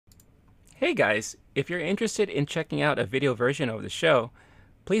Hey guys, if you're interested in checking out a video version of the show,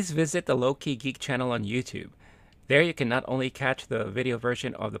 please visit the Low Key Geek channel on YouTube. There you can not only catch the video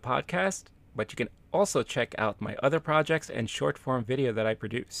version of the podcast, but you can also check out my other projects and short form video that I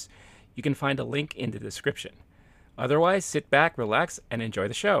produce. You can find a link in the description. Otherwise, sit back, relax, and enjoy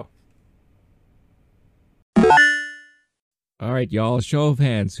the show. All right, y'all, show of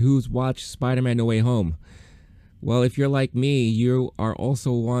hands. Who's watched Spider-Man No Way Home? Well, if you're like me, you are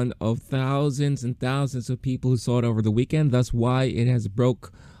also one of thousands and thousands of people who saw it over the weekend. That's why it has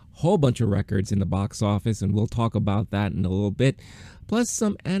broke a whole bunch of records in the box office, and we'll talk about that in a little bit. Plus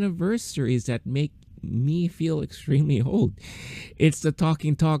some anniversaries that make me feel extremely old. It's the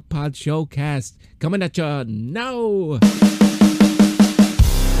Talking Talk Pod Showcast coming at you now.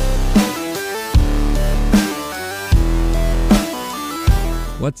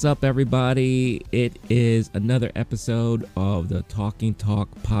 What's up, everybody? It is another episode of the Talking Talk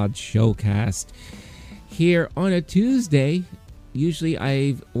Pod Showcast here on a Tuesday. Usually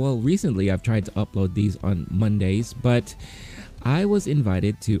recently I've tried to upload these on Mondays, but I was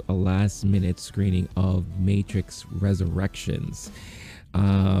invited to a last minute screening of Matrix Resurrections.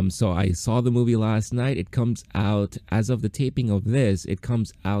 So I saw the movie last night. It comes out, as of the taping of this, it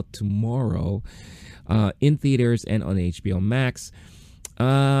comes out tomorrow in theaters and on HBO Max.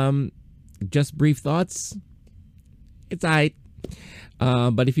 Just brief thoughts. It's alright.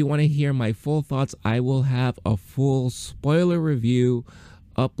 But if you want to hear my full thoughts, I will have a full spoiler review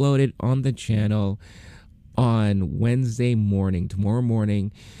uploaded on the channel on Wednesday morning, tomorrow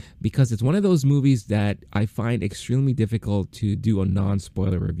morning, because it's one of those movies that I find extremely difficult to do a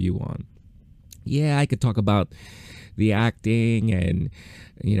non-spoiler review on. Yeah, I could talk about the acting and,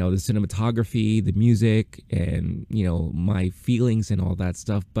 the cinematography, the music, and, my feelings and all that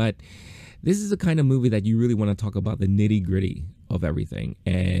stuff. But this is the kind of movie that you really want to talk about the nitty gritty of everything.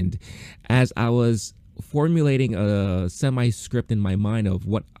 And as I was formulating a semi-script in my mind of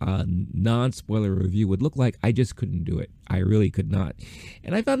what a non-spoiler review would look like, I just couldn't do it. I really could not.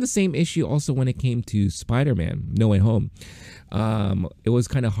 And I found the same issue also when it came to Spider-Man No Way Home. It was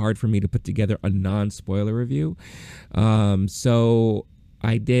kind of hard for me to put together a non-spoiler review. So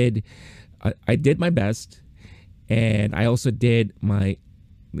I did my best, and I also did my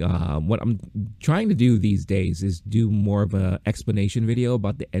what I'm trying to do these days is do more of an explanation video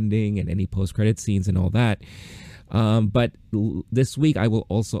about the ending and any post-credit scenes and all that. But this week I will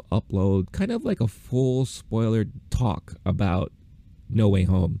also upload kind of like a full spoiler talk about No Way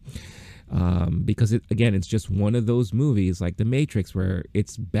Home. Because it's just one of those movies like The Matrix where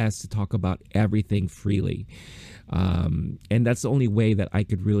it's best to talk about everything freely. And that's the only way that I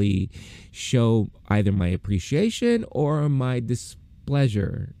could really show either my appreciation or my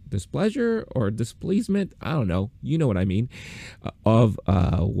displeasure or displeasement, I don't know, you know what I mean, of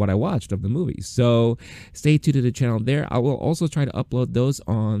what I watched of the movie. So stay tuned to the channel there. I will also try to upload those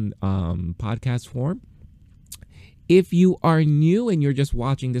on podcast form. If you are new and you're just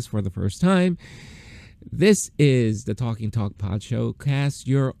watching this for the first time, this is the Talking Talk Pod Showcast,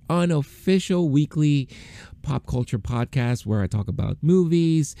 your unofficial weekly pop culture podcast where I talk about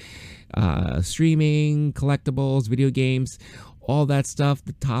movies, streaming, collectibles, video games, all that stuff,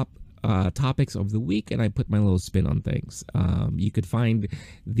 the top topics of the week, and I put my little spin on things. You could find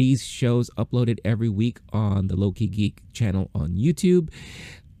these shows uploaded every week on the Low Key Geek channel on YouTube.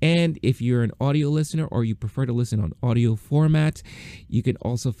 And if you're an audio listener or you prefer to listen on audio format, you can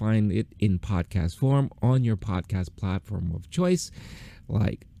also find it in podcast form on your podcast platform of choice,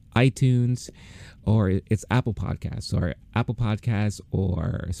 like iTunes, or it's Apple Podcasts or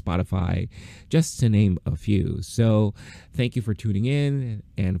Spotify, just to name a few. So thank you for tuning in.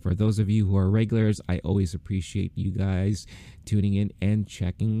 And for those of you who are regulars, I always appreciate you guys tuning in and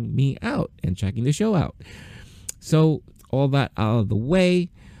checking me out and checking the show out. So all that out of the way.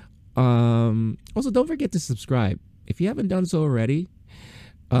 Also, don't forget to subscribe if you haven't done so already,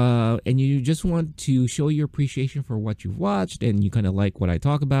 and you just want to show your appreciation for what you've watched and you kind of like what I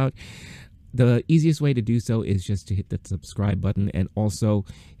talk about. The easiest way to do so is just to hit that subscribe button and also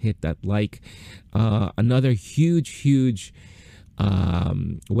hit that like. Another huge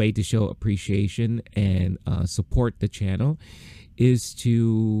way to show appreciation and support the channel is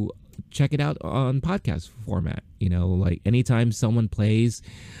to check it out on podcast format. Like anytime someone plays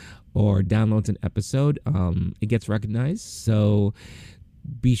or downloads an episode, it gets recognized. So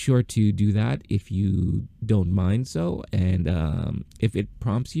be sure to do that if you don't mind so. And if it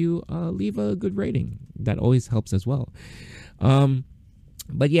prompts you, leave a good rating. That always helps as well.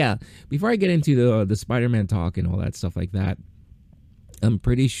 But yeah, before I get into the Spider-Man talk and all that stuff like that, I'm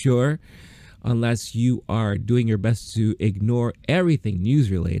pretty sure, unless you are doing your best to ignore everything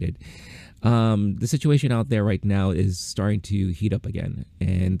news related, The situation out there right now is starting to heat up again.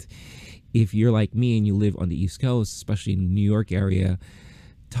 And if you're like me and you live on the East Coast, especially in the New York area,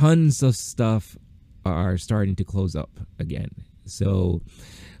 tons of stuff are starting to close up again. So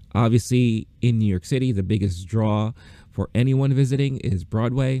obviously in New York City, the biggest draw for anyone visiting is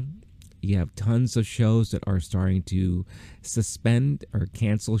Broadway. You have tons of shows that are starting to suspend or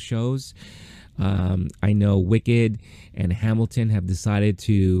cancel shows. I know Wicked and Hamilton have decided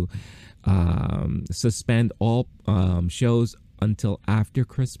to suspend all shows until after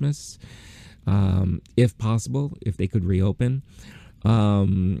Christmas, if possible, if they could reopen.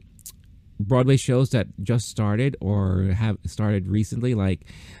 Broadway shows that just started or have started recently, like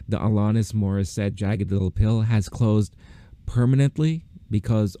the Alanis Morissette Jagged Little Pill, has closed permanently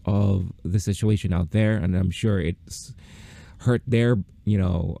because of the situation out there, and I'm sure it's hurt their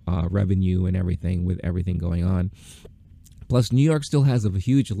revenue and everything with everything going on. Plus, New York still has a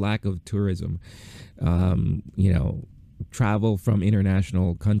huge lack of tourism. Travel from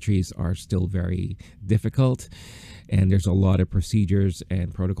international countries are still very difficult, and there's a lot of procedures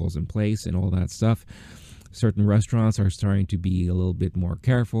and protocols in place and all that stuff. Certain restaurants are starting to be a little bit more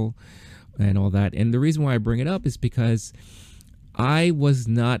careful and all that. And the reason why I bring it up is because I was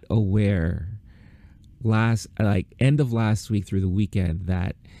not aware end of last week through the weekend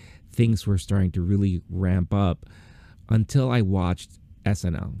that things were starting to really ramp up until I watched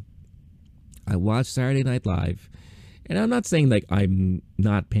SNL. I watched Saturday Night Live, and I'm not saying like I'm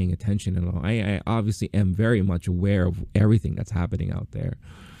not paying attention at all. I obviously am very much aware of everything that's happening out there.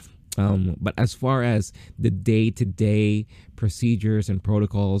 But as far as the day-to-day procedures and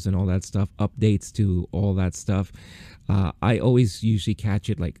protocols and all that stuff, updates to all that stuff, I always usually catch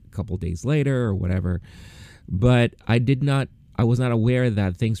it like a couple days later or whatever. But I was not aware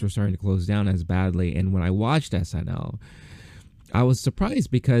that things were starting to close down as badly. And when I watched SNL, I was surprised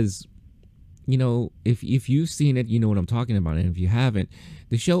because, if you've seen it, you know what I'm talking about. And if you haven't,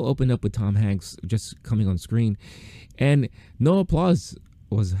 the show opened up with Tom Hanks just coming on screen, and no applause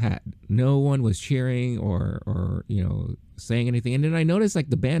was had. No one was cheering or saying anything. And then I noticed like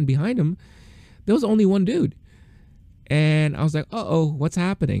the band behind him, there was only one dude. And I was like, what's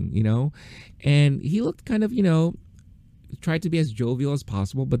happening? And he looked kind of, tried to be as jovial as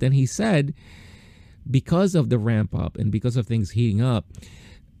possible. But then he said, because of the ramp up and because of things heating up,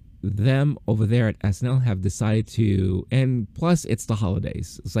 them over there at SNL have decided to, and plus it's the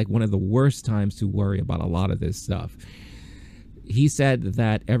holidays. It's like one of the worst times to worry about a lot of this stuff. He said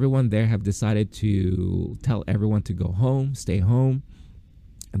that everyone there have decided to tell everyone to go home, stay home.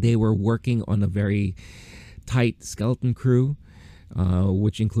 They were working on a very tight skeleton crew,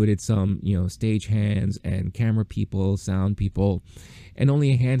 which included some, stage hands and camera people, sound people, and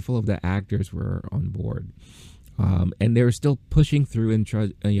only a handful of the actors were on board. And they were still pushing through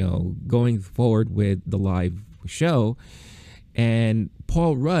and going forward with the live show. And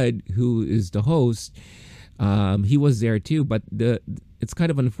Paul Rudd, who is the host, he was there too, but it's kind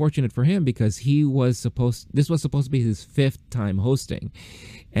of unfortunate for him because this was supposed to be his 5th time hosting.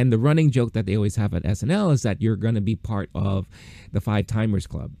 And the running joke that they always have at SNL is that you're going to be part of the 5 Timers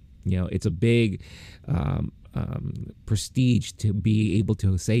Club. It's a big prestige to be able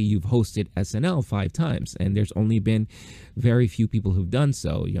to say you've hosted SNL 5 times. And there's only been very few people who've done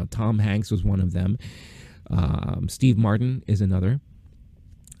so. Tom Hanks was one of them. Steve Martin is another.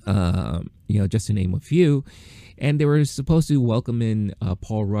 Just to name a few. And they were supposed to welcome in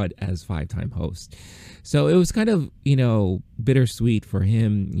Paul Rudd as 5-time host. So it was kind of, bittersweet for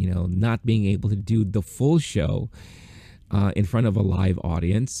him, not being able to do the full show in front of a live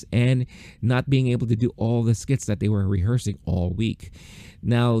audience and not being able to do all the skits that they were rehearsing all week.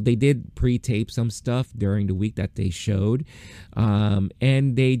 Now, they did pre-tape some stuff during the week that they showed,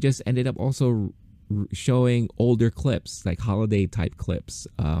 and they just ended up also showing older clips, like holiday type clips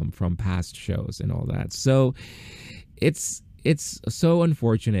from past shows and all that. So it's so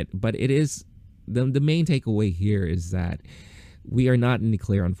unfortunate, but it is the main takeaway here is that we are not in the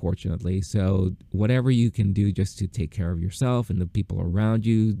clear, unfortunately. So whatever you can do just to take care of yourself and the people around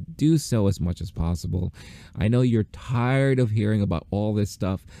you, do so as much as possible. I know you're tired of hearing about all this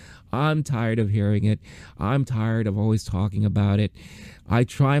stuff. I'm tired of hearing it. I'm tired of always talking about it. I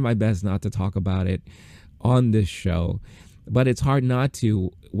try my best not to talk about it on this show, but it's hard not to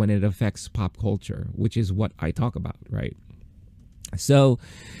when it affects pop culture, which is what I talk about, right? So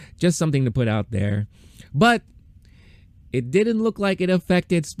just something to put out there. But it didn't look like it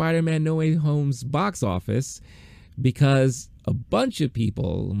affected Spider-Man No Way Home's box office because a bunch of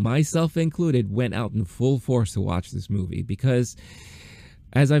people, myself included, went out in full force to watch this movie because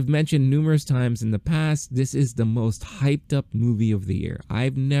As I've mentioned numerous times in the past, this is the most hyped up movie of the year.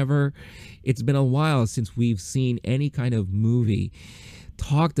 It's been a while since we've seen any kind of movie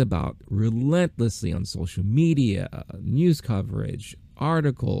talked about relentlessly on social media, news coverage,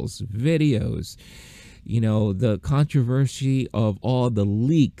 articles, videos. The controversy of all the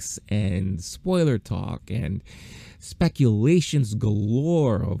leaks and spoiler talk and speculations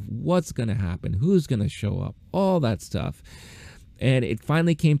galore of what's going to happen, who's going to show up, all that stuff. And it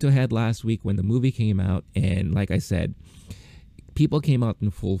finally came to a head last week when the movie came out. And like I said, people came out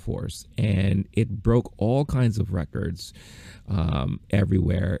in full force and it broke all kinds of records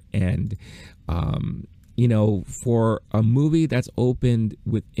everywhere. And, for a movie that's opened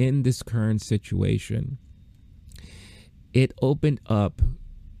within this current situation, it opened up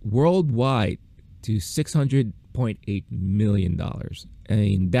worldwide to $600.8 million. I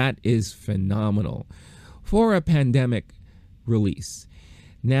mean, that is phenomenal for a pandemic release.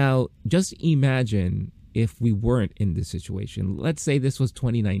 Now, just imagine if we weren't in this situation. Let's say this was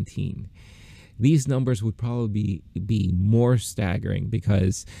 2019. These numbers would probably be more staggering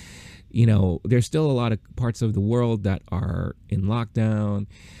because, there's still a lot of parts of the world that are in lockdown.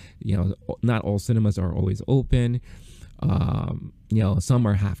 Not all cinemas are always open. Some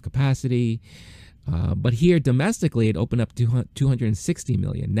are half capacity. But here domestically, it opened up to 260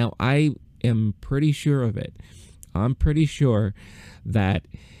 million. Now, I am pretty sure of it. I'm pretty sure that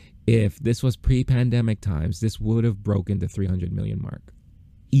if this was pre-pandemic times, this would have broken the 300 million mark.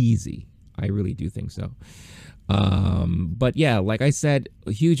 Easy. I really do think so. But yeah, like I said,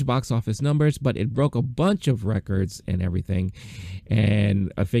 huge box office numbers, but it broke a bunch of records and everything.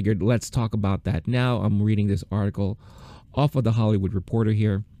 And I figured let's talk about that now. I'm reading this article off of The Hollywood Reporter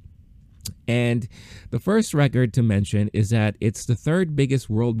here. And the first record to mention is that it's the third biggest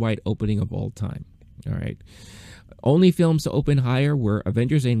worldwide opening of all time. All right. Only films to open higher were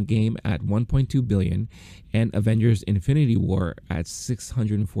Avengers Endgame at 1.2 billion and Avengers Infinity War at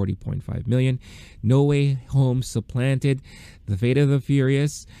 640.5 million. No Way Home supplanted The Fate of the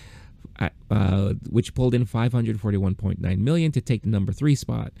Furious, which pulled in 541.9 million to take the number 3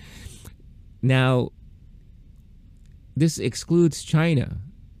 spot. Now, this excludes China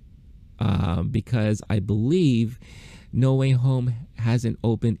because I believe No Way Home hasn't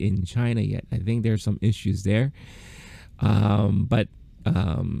opened in China yet. I think there's some issues there. Oh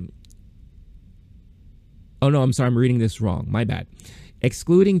no, I'm sorry, I'm reading this wrong. My bad.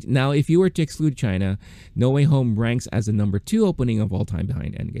 Now, if you were to exclude China, No Way Home ranks as the number 2 opening of all time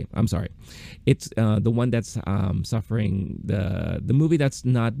behind Endgame. I'm sorry. It's the one that's suffering, the movie that's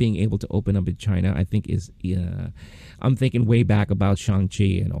not being able to open up in China, I think is, I'm thinking way back about Shang-Chi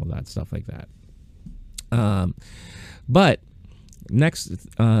and all that stuff like that. But next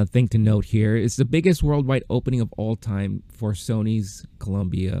thing to note here is the biggest worldwide opening of all time for Sony's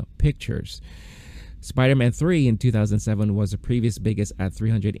Columbia Pictures. Spider-Man 3 in 2007 was the previous biggest at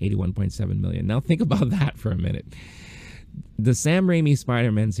 381.7 million. Now think about that for a minute. The Sam Raimi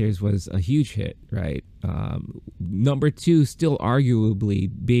Spider-Man series was a huge hit, right? Number 2 still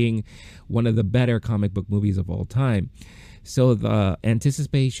arguably being one of the better comic book movies of all time. So the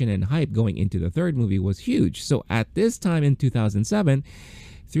anticipation and hype going into the third movie was huge. So at this time in 2007,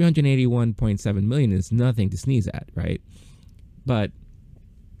 381.7 million is nothing to sneeze at, right? But,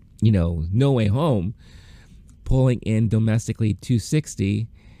 No Way Home pulling in domestically 260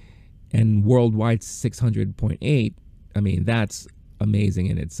 and worldwide 600.8. I mean, that's amazing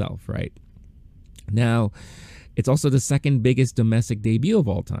in itself, right? Now, it's also the second biggest domestic debut of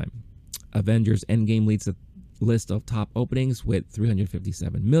all time. Avengers Endgame leads the list of top openings with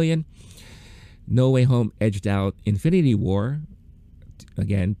 357 million. No Way Home edged out Infinity War,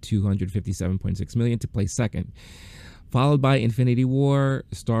 again 257.6 million, to place second. Followed by Infinity War,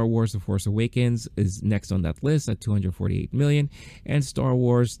 Star Wars The Force Awakens is next on that list at 248 million, and Star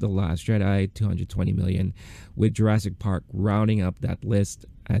Wars The Last Jedi 220 million, with Jurassic Park rounding up that list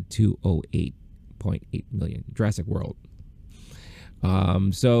at 208.8 million. Jurassic World.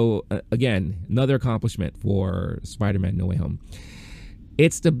 Again, another accomplishment for Spider-Man No Way Home.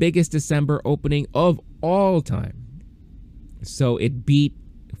 It's the biggest December opening of all time. So it beat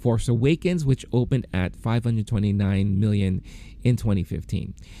Force Awakens, which opened at 529 million in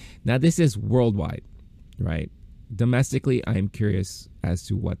 2015. Now this is worldwide, right? Domestically, I'm curious as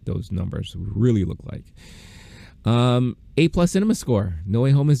to what those numbers really look like. A+ Cinema Score. No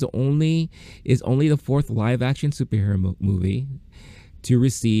Way Home is only the 4th live action superhero movie to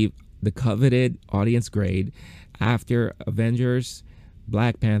receive the coveted audience grade after Avengers,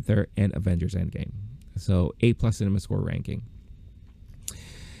 Black Panther, and Avengers Endgame. So A+ Cinema Score ranking.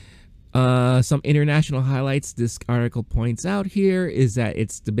 Some international highlights this article points out here is that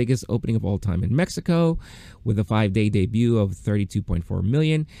it's the biggest opening of all time in Mexico with a 5-day debut of 32.4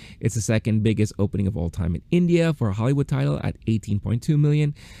 million. It's the second biggest opening of all time in India for a Hollywood title at 18.2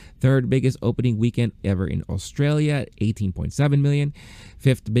 million. Third biggest opening weekend ever in Australia at 18.7 million.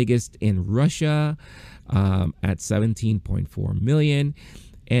 Fifth biggest in Russia at 17.4 million.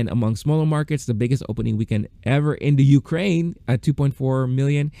 And among smaller markets, the biggest opening weekend ever in the Ukraine at 2.4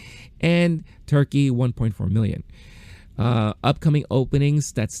 million, and Turkey 1.4 million. Upcoming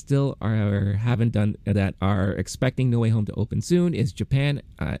openings that still haven't done that are expecting No Way Home to open soon is Japan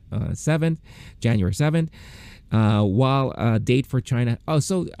at January 7th. While a date for China. Oh,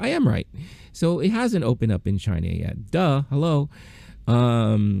 so I am right. So it hasn't opened up in China yet. Duh. Hello.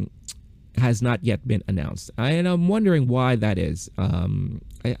 Has not yet been announced. And I'm wondering why that is.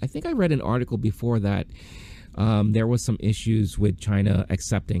 I think I read an article before that there was some issues with China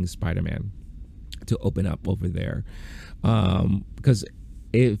accepting Spider-Man to open up over there. Because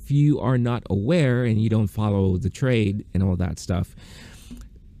if you are not aware and you don't follow the trade and all that stuff,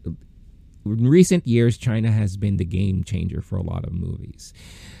 in recent years, China has been the game changer for a lot of movies.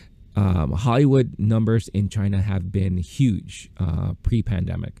 Hollywood numbers in China have been huge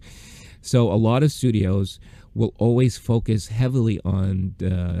pre-pandemic. So a lot of studios will always focus heavily on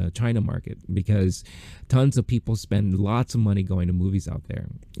the China market because tons of people spend lots of money going to movies out there.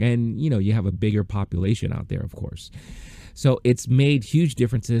 And, you have a bigger population out there, of course. So it's made huge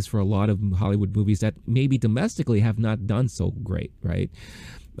differences for a lot of Hollywood movies that maybe domestically have not done so great, right?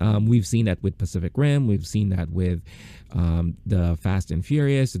 We've seen that with Pacific Rim. We've seen that with the Fast and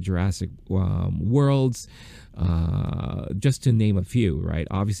Furious, the Jurassic Worlds, just to name a few, right?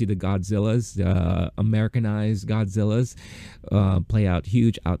 Obviously, the Godzillas, the Americanized Godzillas, play out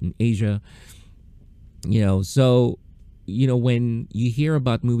huge out in Asia. So when you hear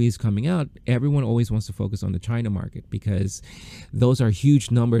about movies coming out, everyone always wants to focus on the China market because those are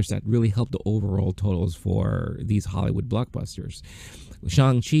huge numbers that really help the overall totals for these Hollywood blockbusters.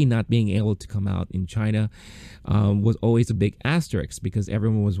 Shang-Chi not being able to come out in China was always a big asterisk because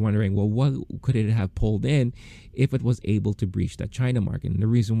everyone was wondering, well, what could it have pulled in if it was able to breach that China market? And the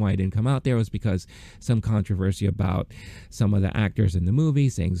reason why it didn't come out there was because some controversy about some of the actors in the movie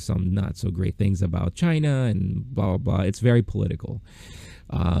saying some not so great things about China and blah, blah, blah. It's very political.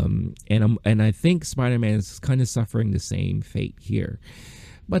 And I think Spider-Man is kind of suffering the same fate here.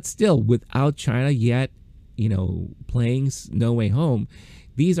 But still, without China yet, playing No Way Home,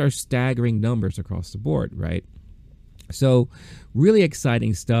 these are staggering numbers across the board, right? So really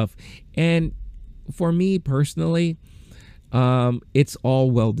exciting stuff. And for me personally, it's all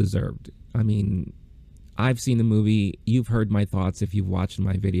well-deserved. I mean, I've seen the movie. You've heard my thoughts if you've watched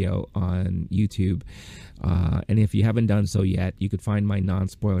my video on YouTube. And if you haven't done so yet, you could find my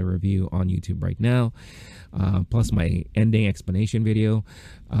non-spoiler review on YouTube right now, plus my ending explanation video.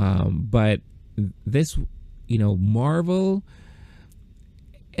 But this, Marvel,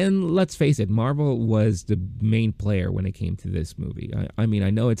 and let's face it, Marvel was the main player when it came to this movie. I mean, I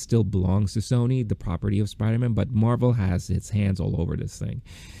know it still belongs to Sony, the property of Spider-Man, but Marvel has its hands all over this thing.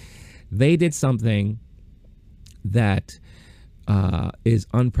 They did something that is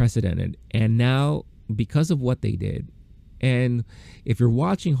unprecedented. And now, because of what they did, and if you're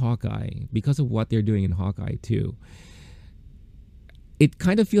watching Hawkeye, because of what they're doing in Hawkeye too, it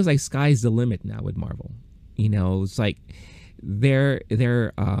kind of feels like sky's the limit now with Marvel. It's like they're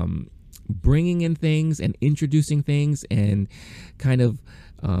bringing in things and introducing things and kind of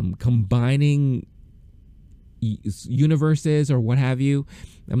combining universes or what have you.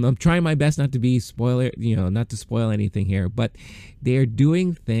 I'm trying my best not to be not to spoil anything here, but they're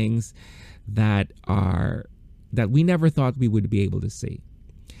doing things that we never thought we would be able to see.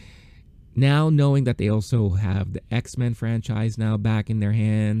 Now, knowing that they also have the X-Men franchise now back in their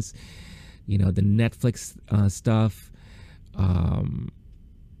hands, the Netflix stuff.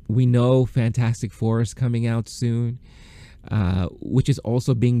 We know Fantastic Four is coming out soon, which is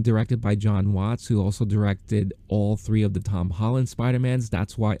also being directed by John Watts, who also directed all three of the Tom Holland Spider-Mans.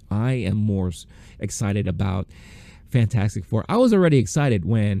 That's why I am more excited about Fantastic Four. I was already excited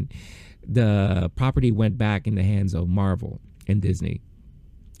when the property went back in the hands of Marvel and Disney,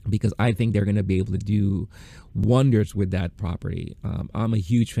 because I think they're going to be able to do wonders with that property. I'm a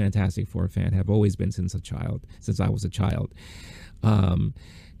huge Fantastic Four fan, have always been since I was a child.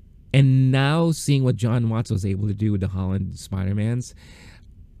 And now seeing what John Watts was able to do with the Holland Spider-Mans,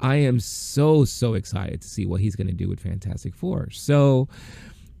 I am so excited to see what he's going to do with Fantastic Four. So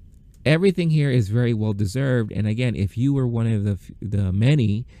everything here is very well deserved. And again, if you were one of the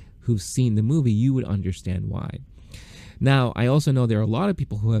many who've seen the movie, you would understand why. Now, I also know there are a lot of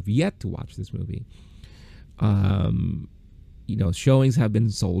people who have yet to watch this movie. Showings have been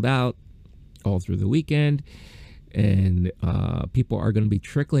sold out all through the weekend, and people are going to be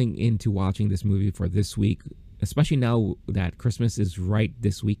trickling into watching this movie for this week, especially now that Christmas is right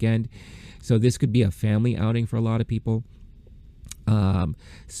this weekend. So this could be a family outing for a lot of people.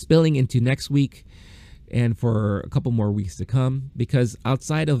 Spilling into next week and for a couple more weeks to come, because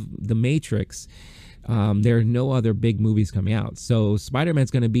outside of The Matrix, there are no other big movies coming out. So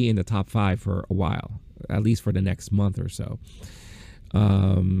Spider-Man's going to be in the top 5 for a while, at least for the next month or so.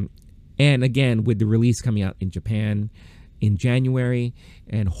 And again, with the release coming out in Japan in January,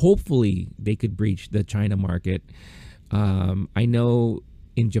 and hopefully they could breach the China market. I know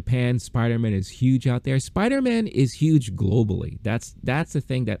in Japan, Spider-Man is huge out there. Spider-Man is huge globally. That's the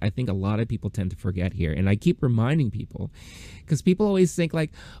thing that I think a lot of people tend to forget here. And I keep reminding people, because people always think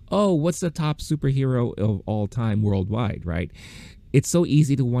like, oh, what's the top superhero of all time worldwide, right? It's so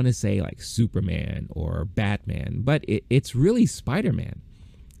easy to want to say like Superman or Batman, but it's really Spider-Man.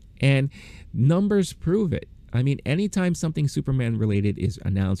 And numbers prove it. I mean, anytime something Superman related is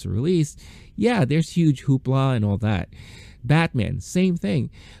announced or released, yeah, there's huge hoopla and all that. Batman, same thing.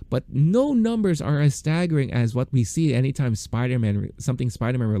 But no numbers are as staggering as what we see anytime something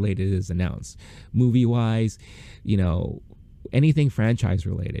Spider-Man related is announced. Movie-wise, anything franchise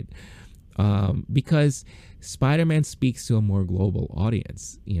related. Because Spider-Man speaks to a more global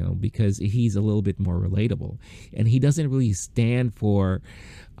audience, because he's a little bit more relatable. And he doesn't really stand for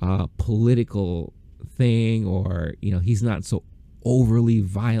political thing, or he's not so overly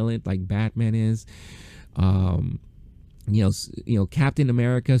violent like Batman is. Captain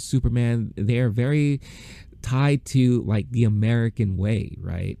America, Superman, they're very tied to like the American way,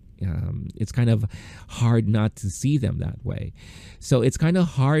 right? It's kind of hard not to see them that way. So it's kind of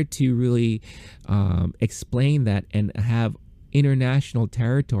hard to really explain that and have international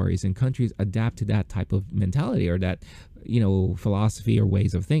territories and countries adapt to that type of mentality, or that philosophy or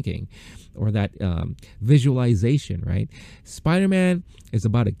ways of thinking, or that visualization, right? Spider-Man is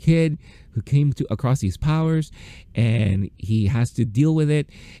about a kid who came across these powers, and he has to deal with it,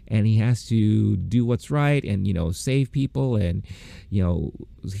 and he has to do what's right, and save people, and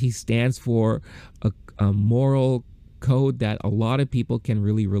he stands for a moral code that a lot of people can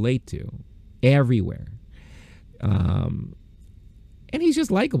really relate to everywhere. And he's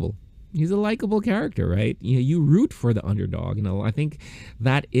just likable. He's a likable character, right? You root for the underdog. I think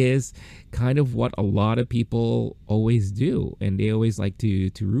that is kind of what a lot of people always do, and they always like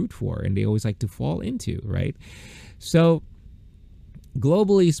to root for, and they always like to fall into, right? So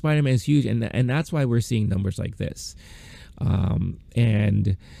globally, Spider-Man is huge, and that's why we're seeing numbers like this.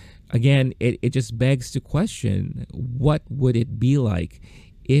 And again, it just begs to question, what would it be like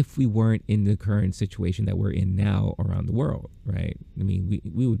if we weren't in the current situation that we're in now around the world, right? I mean,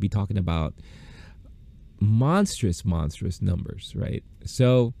 we would be talking about monstrous numbers, right?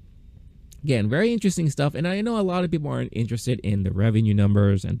 So again, very interesting stuff. And I know a lot of people aren't interested in the revenue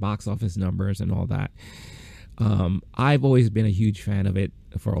numbers and box office numbers and all that. I've always been a huge fan of it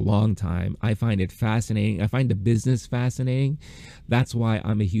for a long time. I find it fascinating. I find the business fascinating. That's why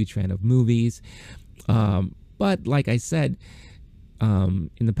I'm a huge fan of movies. But like I said,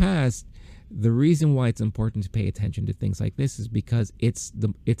 in the past, the reason why it's important to pay attention to things like this is because it's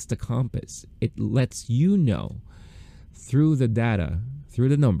the compass. It lets you know through the data, through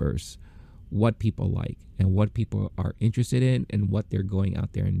the numbers, what people like and what people are interested in and what they're going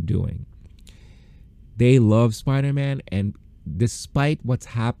out there and doing. They love Spider-Man, and despite what's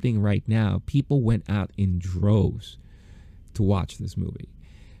happening right now, people went out in droves to watch this movie.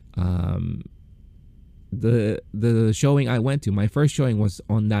 The showing I went to, my first showing was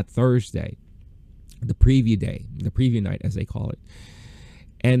on that Thursday, the preview night as they call it,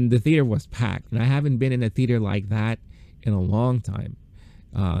 and the theater was packed, and I haven't been in a theater like that in a long time,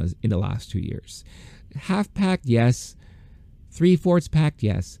 in the last 2 years. Half packed, yes. 3/4 packed,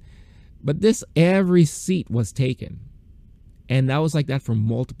 yes. But this, every seat was taken, and that was like that for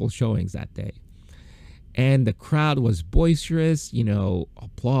multiple showings that day. And the crowd was boisterous,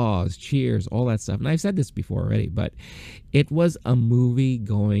 applause, cheers, all that stuff. And I've said this before already, but it was a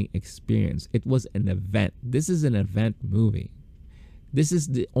movie-going experience. It was an event. This is an event movie. This is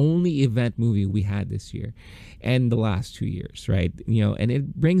the only event movie we had this year and the last 2 years, right? And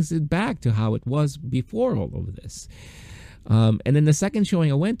it brings it back to how it was before all of this. And then the second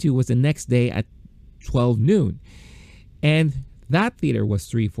showing I went to was the next day at 12 noon. And that theater was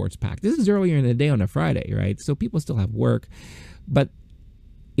 3/4 packed. This is earlier in the day on a Friday, right? So people still have work. But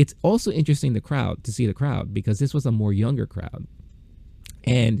it's also interesting to see the crowd, because this was a more younger crowd.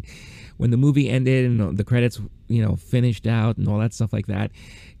 And when the movie ended and the credits, finished out and all that stuff like that,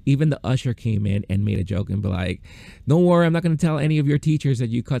 even the usher came in and made a joke and be like, don't worry, I'm not going to tell any of your teachers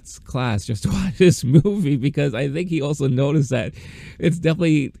that you cut class just to watch this movie, because I think he also noticed that it's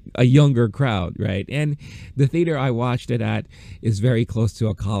definitely a younger crowd, right? And the theater I watched it at is very close to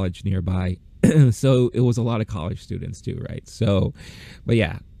a college nearby. So it was a lot of college students too, right? So, but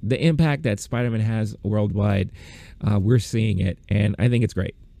yeah, the impact that Spider-Man has worldwide, we're seeing it, and I think it's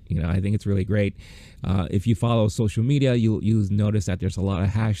great. I think it's really great. If you follow social media, you'll notice that there's a lot of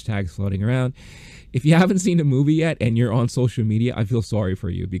hashtags floating around. If you haven't seen the movie yet and you're on social media, I feel sorry for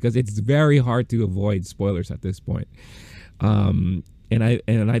you, because it's very hard to avoid spoilers at this point. And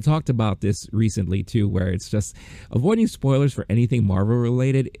I talked about this recently too, where it's just avoiding spoilers for anything Marvel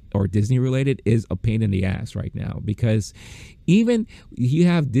related or Disney related is a pain in the ass right now, because even you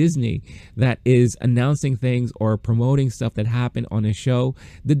have Disney that is announcing things or promoting stuff that happened on a show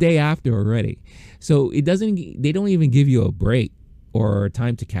the day after already. So they don't even give you a break or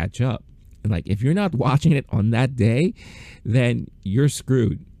time to catch up. And like, if you're not watching it on that day, then you're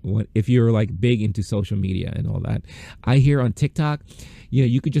screwed. If you're like big into social media and all that. I hear on TikTok,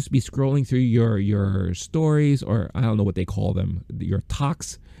 you could just be scrolling through your stories, or I don't know what they call them, your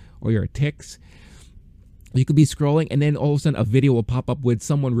talks or your ticks. You could be scrolling, and then all of a sudden a video will pop up with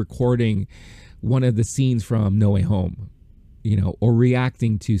someone recording one of the scenes from No Way Home, or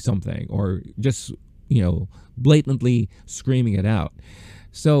reacting to something, or just, blatantly screaming it out.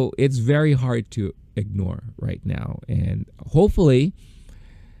 So it's very hard to ignore right now. And hopefully,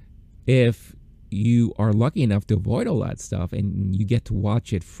 if you are lucky enough to avoid all that stuff and you get to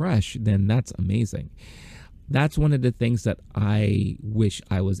watch it fresh, then that's amazing. That's one of the things that I wish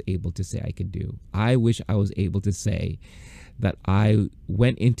I was able to say I could do. I wish I was able to say that I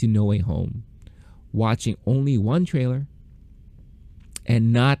went into No Way Home watching only one trailer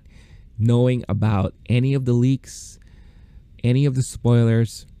and not knowing about any of the leaks, any of the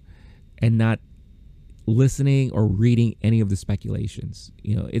spoilers, and not listening or reading any of the speculations.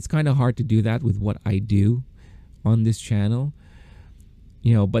 It's kind of hard to do that with what I do on this channel,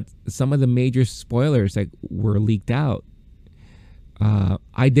 but some of the major spoilers that were leaked out,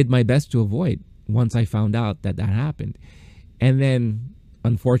 I did my best to avoid once I found out that happened. And then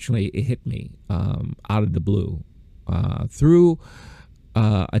unfortunately it hit me out of the blue through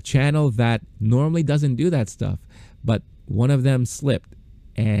a channel that normally doesn't do that stuff, but one of them slipped,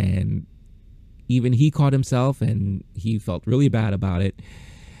 and even he caught himself and he felt really bad about it,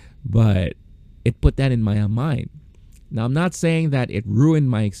 but it put that in my mind. Now, I'm not saying that it ruined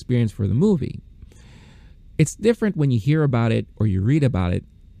my experience for the movie. It's different when you hear about it or you read about it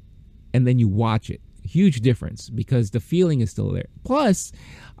and then you watch it. Huge difference, because the feeling is still there. Plus,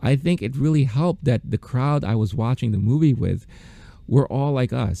 I think it really helped that the crowd I was watching the movie with were all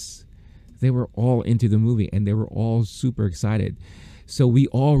like us. They were all into the movie and they were all super excited. So we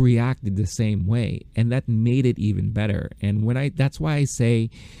all reacted the same way, and that made it even better. And that's why I say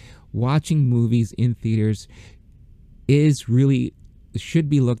watching movies in theaters should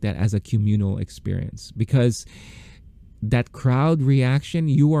be looked at as a communal experience, because that crowd reaction,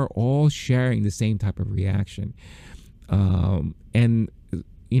 you are all sharing the same type of reaction. And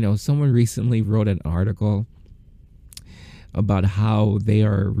someone recently wrote an article about how they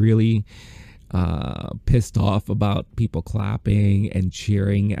are really pissed off about people clapping and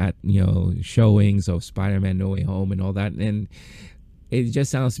cheering at showings of Spider-Man No Way Home and all that, and it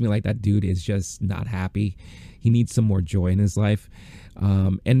just sounds to me like that dude is just not happy. He needs some more joy in his life,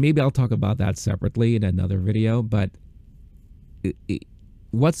 and maybe I'll talk about that separately in another video. But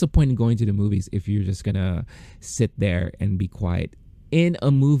what's the point in going to the movies if you're just gonna sit there and be quiet in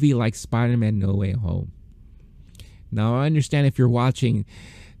a movie like Spider-Man No Way Home? Now, I understand if you're watching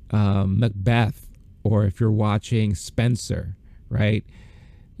Macbeth, or if you're watching Spencer, right?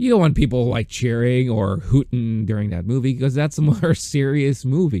 You don't want people like cheering or hooting during that movie, because that's a more serious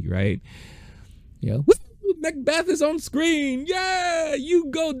movie, right? Macbeth is on screen, yeah, you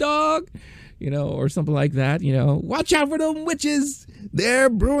go dog, or something like that. Watch out for them witches, they're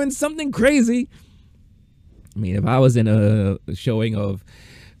brewing something crazy. I mean, if I was in a showing of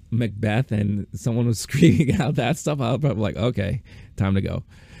Macbeth and someone was screaming out that stuff, I would probably be like, okay, time to go.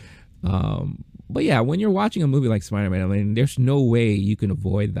 But yeah, when you're watching a movie like Spider-Man, I mean, there's no way you can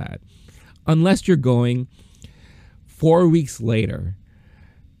avoid that, unless you're going 4 weeks later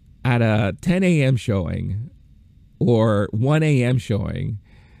at a 10 a.m. showing or 1 a.m. showing.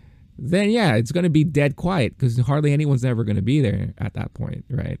 Then yeah, it's going to be dead quiet, because hardly anyone's ever going to be there at that point,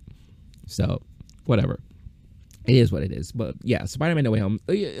 right? So whatever, it is what it is. But yeah, Spider-Man No Way Home,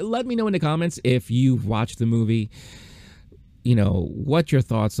 let me know in the comments if you've watched the movie. what your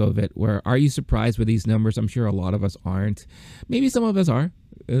thoughts of it. Where are you surprised with these numbers? I'm sure a lot of us aren't. Maybe some of us are.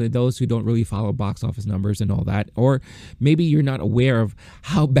 Those who don't really follow box office numbers and all that, or maybe you're not aware of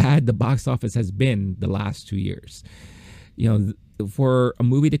how bad the box office has been the last 2 years. For a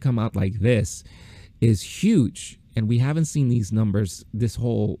movie to come out like this is huge, and we haven't seen these numbers this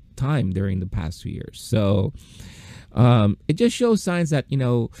whole time during the past 2 years. So it just shows signs that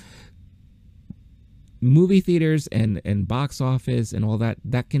movie theaters and box office and all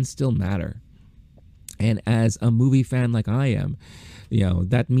that can still matter. And as a movie fan like I am,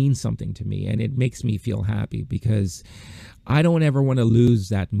 that means something to me, and it makes me feel happy because I don't ever want to lose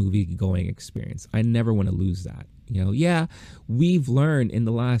that movie going experience. I never want to lose that. Yeah, we've learned in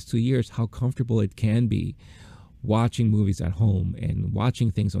the last 2 years how comfortable it can be watching movies at home and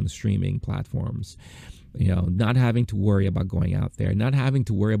watching things on streaming platforms. Not having to worry about going out there, not having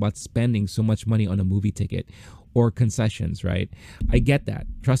to worry about spending so much money on a movie ticket or concessions, right? I get that.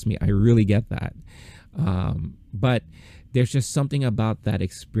 Trust me, I really get that. But there's just something about that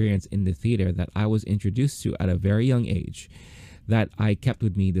experience in the theater that I was introduced to at a very young age that I kept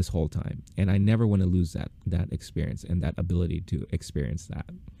with me this whole time. And I never want to lose that experience and that ability to experience that.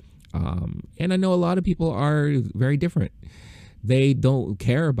 And I know a lot of people are very different. They don't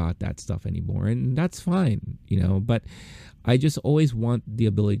care about that stuff anymore, and that's fine, but I just always want the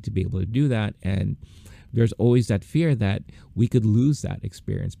ability to be able to do that. And there's always that fear that we could lose that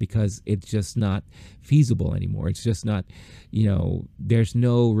experience because it's just not feasible anymore. It's just not, there's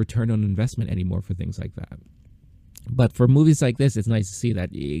no return on investment anymore for things like that. But for movies like this, it's nice to see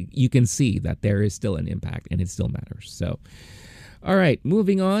that you can see that there is still an impact and it still matters. So, all right,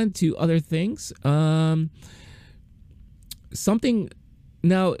 moving on to other things. Something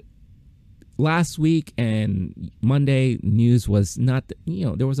now, last week and Monday news was not,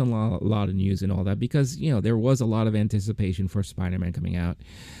 there wasn't a lot of news and all that because, there was a lot of anticipation for Spider-Man coming out.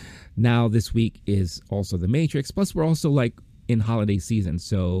 Now this week is also The Matrix. Plus we're also like in holiday season.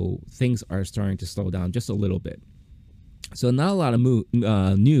 So things are starting to slow down just a little bit. So not a lot of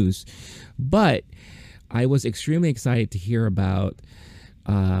news, but I was extremely excited to hear about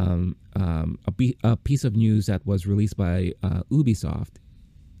a piece of news that was released by Ubisoft.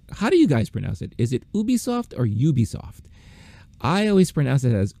 How do you guys pronounce it? Is it Ubisoft or Ubisoft? I always pronounce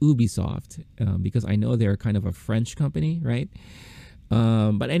it as Ubisoft because I know they're kind of a French company, right?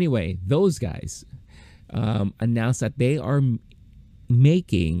 But anyway, those guys announced that they are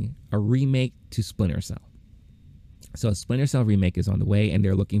making a remake to Splinter Cell. So a Splinter Cell remake is on the way, and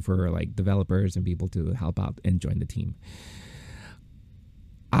they're looking for like developers and people to help out and join the team.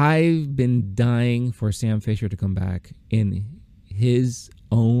 I've been dying for Sam Fisher to come back in his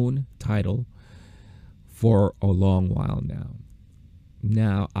own title for a long while now.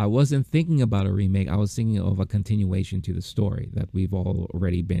 Now, I wasn't thinking about a remake. I was thinking of a continuation to the story that we've all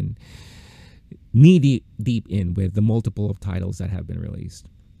already been knee deep in with the multiple of titles that have been released.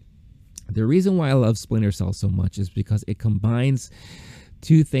 The reason why I love Splinter Cell so much is because it combines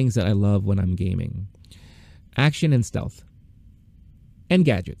two things that I love when I'm gaming: action and stealth. And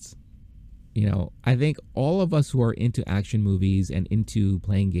gadgets. I think all of us who are into action movies and into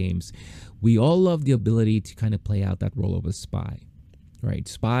playing games, we all love the ability to kind of play out that role of a spy, right?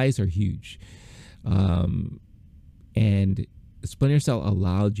 Spies are huge. And Splinter Cell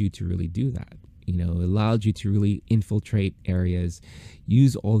allowed you to really do that. It allowed you to really infiltrate areas,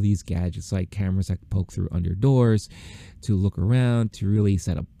 use all these gadgets like cameras that poke through under doors, to look around, to really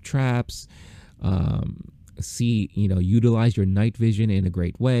set up traps, utilize your night vision in a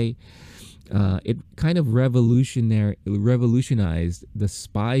great way. It kind of revolutionized the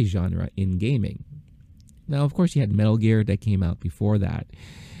spy genre in gaming. Now, of course, you had Metal Gear that came out before that.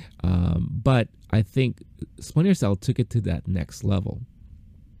 But I think Splinter Cell took it to that next level,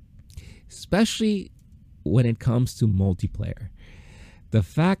 especially when it comes to multiplayer. The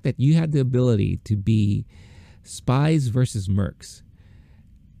fact that you had the ability to be spies versus mercs.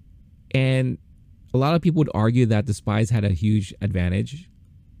 And a lot of people would argue that the spies had a huge advantage.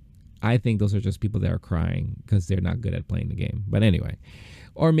 I think those are just people that are crying because they're not good at playing the game. But anyway,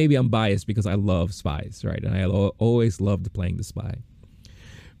 or maybe I'm biased because I love spies, right? And I always loved playing the spy.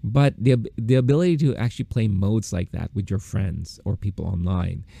 But the ability to actually play modes like that with your friends or people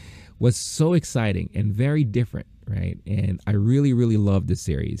online was so exciting and very different, right? And I really, really love this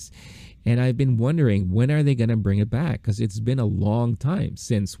series. And I've been wondering, when are they going to bring it back? Because it's been a long time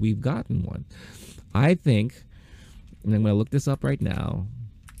since we've gotten one. I think, and I'm going to look this up right now.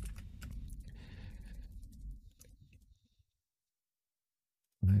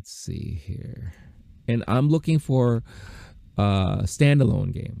 Let's see here. And I'm looking for a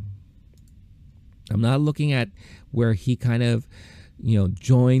standalone game. I'm not looking at where he kind of,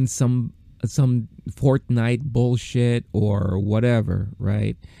 joined some Fortnite bullshit or whatever,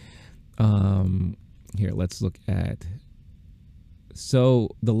 right? Here, let's look at. So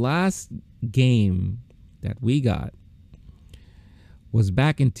the last game that we got was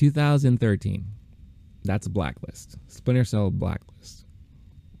back in 2013. That's Blacklist. Splinter Cell Blacklist.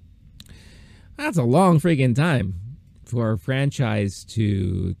 That's a long freaking time for a franchise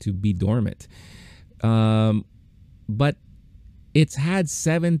to be dormant. But it's had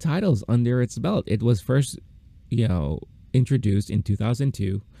 7 titles under its belt. It was first, introduced in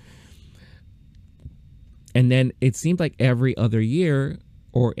 2002. And then it seemed like every other year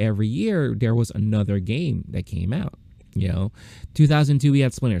or every year there was another game that came out. 2002 we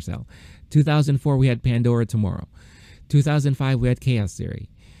had Splinter Cell. 2004 we had Pandora Tomorrow. 2005 we had Chaos Theory.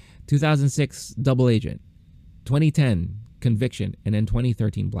 2006 Double Agent. 2010 Conviction, and then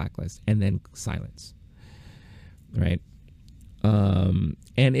 2013 Blacklist, and then Silence. Right? And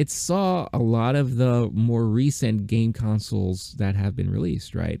it saw a lot of the more recent game consoles that have been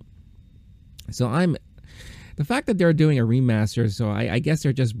released, right? So the fact that they're doing a remaster, so I guess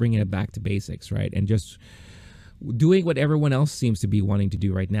they're just bringing it back to basics, right? And just doing what everyone else seems to be wanting to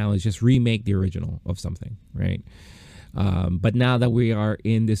do right now is just remake the original of something, right? But now that we are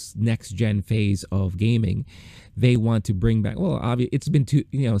in this next gen phase of gaming, they want to bring back. Well, obviously, it's been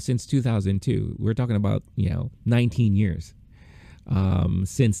since 2002. We're talking about 19 years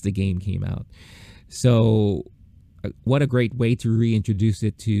since the game came out. So, what a great way to reintroduce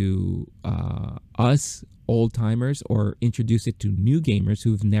it to us old timers, or introduce it to new gamers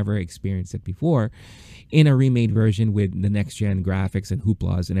who've never experienced it before, in a remade version with the next gen graphics and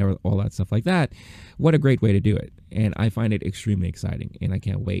hooplas and all that stuff like that. What a great way to do it. And I find it extremely exciting, and I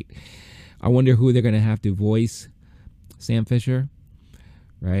can't wait. I wonder who they're going to have to voice Sam Fisher,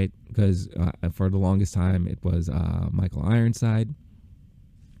 right? Because for the longest time it was Michael Ironside.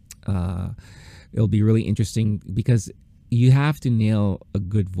 It'll be really interesting because you have to nail a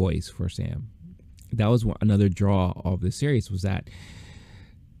good voice for Sam. That was another draw of the series, was that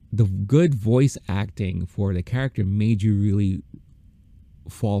the good voice acting for the character made you really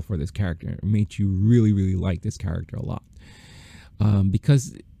fall for this character. It made you really, really like this character a lot.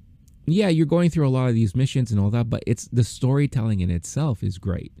 Because, yeah, you're going through a lot of these missions and all that, but it's the storytelling in itself is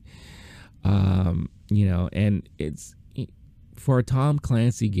great. And it's for a Tom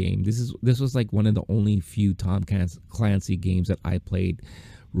Clancy game. This was like one of the only few Tom Clancy games that I played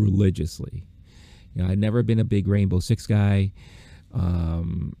religiously. I've never been a big Rainbow Six guy.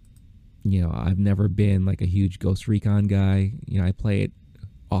 I've never been like a huge Ghost Recon guy. I play it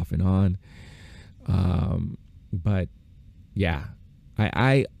off and on. But yeah,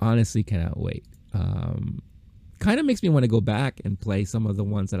 I honestly cannot wait. Kind of makes me want to go back and play some of the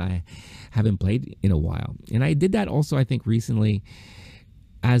ones that I haven't played in a while. And I did that also, I think, recently,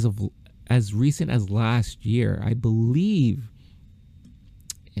 as recent as last year, I believe.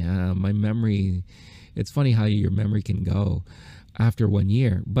 My memory, it's funny how your memory can go after 1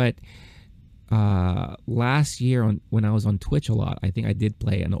 year. But last year, when I was on Twitch a lot, I think I did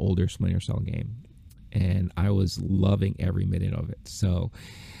play an older Splinter Cell game, and I was loving every minute of it. So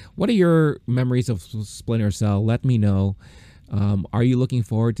what are your memories of Splinter Cell? Let me know. Are you looking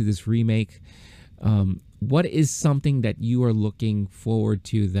forward to this remake? What is something that you are looking forward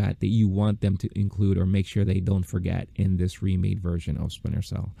to that you want them to include or make sure they don't forget in this remade version of Splinter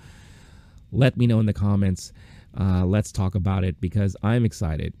Cell? Let me know in the comments. Let's talk about it, because I'm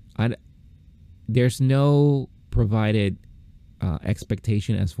excited. There's no provided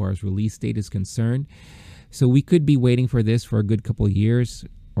expectation as far as release date is concerned. So we could be waiting for this for a good couple of years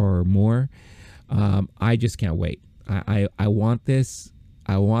or more. I just can't wait. I want this.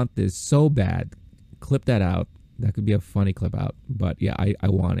 I want this so bad. Clip that out. That could be a funny clip out. But yeah, I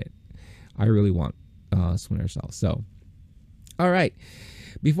want it. I really want Splinter Cell. So, all right.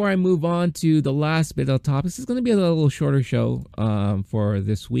 Before I move on to the last bit of topics, this is going to be a little shorter show for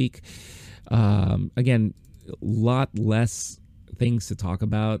this week. Again, a lot less things to talk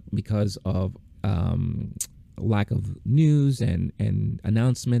about because of lack of news and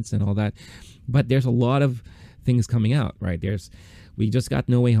announcements and all that. But there's a lot of things coming out, right? We just got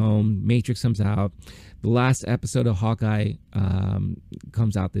No Way Home. Matrix comes out. The last episode of Hawkeye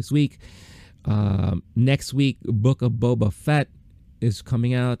comes out this week. Next week, Book of Boba Fett is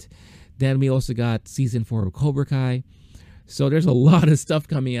coming out. Then we also got season 4 of Cobra Kai. So there's a lot of stuff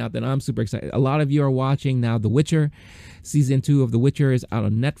coming out that I'm super excited. A lot of you are watching now The Witcher. Season 2 of The Witcher is out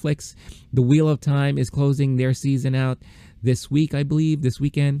on Netflix. The Wheel of Time is closing their season out this week, I believe, this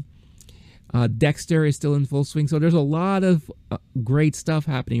weekend. Dexter is still in full swing. So there's a lot of great stuff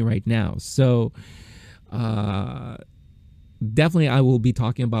happening right now. So uh, definitely I will be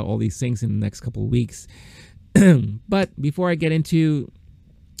talking about all these things in the next couple of weeks. But before I get into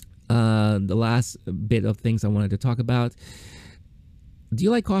the last bit of things I wanted to talk about, do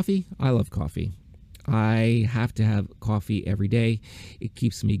you like coffee? I love coffee. I have to have coffee every day. It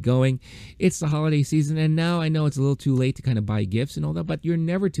keeps me going. It's the holiday season, and now I know it's a little too late to kind of buy gifts and all that, but you're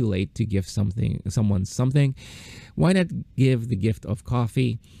never too late to give someone something. Why not give the gift of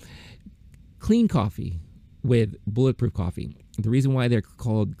coffee? Clean coffee with Bulletproof Coffee. The reason why they're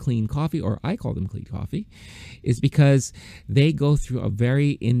called Clean Coffee, or I call them Clean Coffee, is because they go through a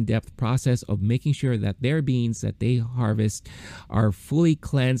very in-depth process of making sure that their beans that they harvest are fully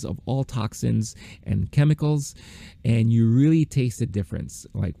cleansed of all toxins and chemicals, and you really taste the difference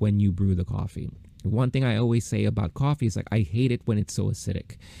like when you brew the coffee. One thing I always say about coffee is like I hate it when it's so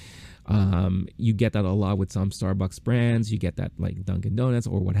acidic. You get that a lot with some Starbucks brands. You get that like Dunkin' Donuts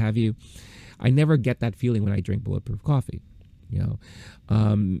or what have you. I never get that feeling when I drink Bulletproof Coffee.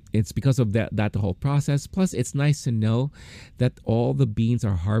 It's because of that the whole process. Plus, it's nice to know that all the beans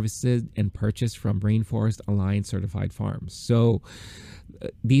are harvested and purchased from Rainforest Alliance certified farms. So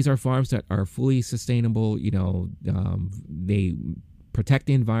these are farms that are fully sustainable. They protect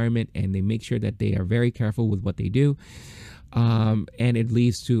the environment and they make sure that they are very careful with what they do. And it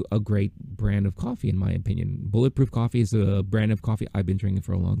leads to a great brand of coffee, in my opinion. Bulletproof Coffee is a brand of coffee I've been drinking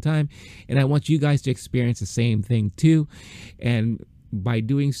for a long time, and I want you guys to experience the same thing too. And by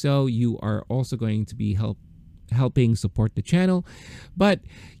doing so, you are also going to be helping support the channel, but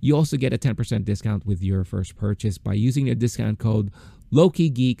you also get a 10% discount with your first purchase by using the discount code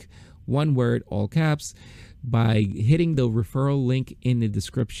LowKeyGeek, one word, all caps, by hitting the referral link in the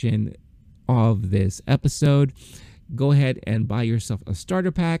description of this episode. Go ahead and buy yourself a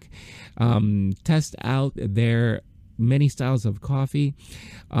starter pack. Test out their many styles of coffee.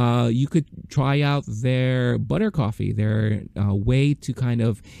 You could try out their butter coffee, their way to kind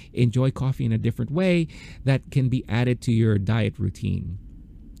of enjoy coffee in a different way that can be added to your diet routine.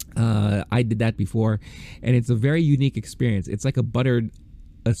 I did that before, and it's a very unique experience. It's like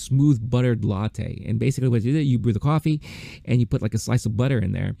a smooth buttered latte, and basically what you do, you brew the coffee and you put like a slice of butter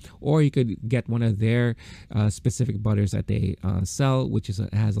in there, or you could get one of their specific butters that they sell, which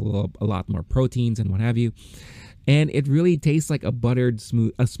has a lot more proteins and what have you, and it really tastes like a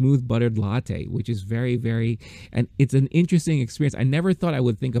smooth buttered latte, which is very, very, and it's an interesting experience. I never thought I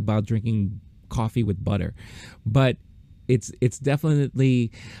would think about drinking coffee with butter, but it's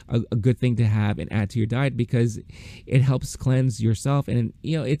definitely a good thing to have and add to your diet because it helps cleanse yourself, and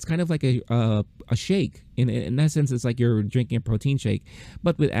it's kind of like a shake. In essence, it's like you're drinking a protein shake,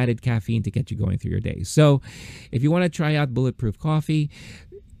 but with added caffeine to get you going through your day. So if you want to try out Bulletproof Coffee,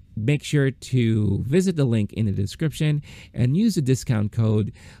 make sure to visit the link in the description and use the discount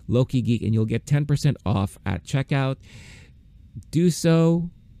code LowKeyGeek, and you'll get 10% off at checkout. Do so.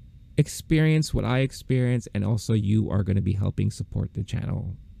 Experience what I experienced, and also you are going to be helping support the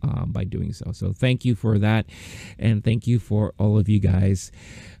channel by doing so. So thank you for that, and thank you for all of you guys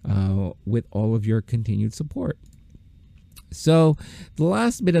with all of your continued support. So the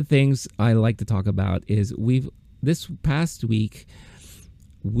last bit of things I like to talk about is this past week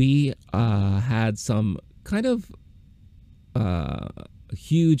we had some kind of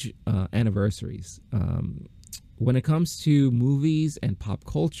huge anniversaries. When it comes to movies and pop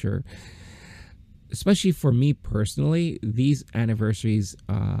culture, especially for me personally, these anniversaries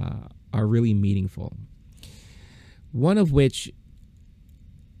are really meaningful. One of which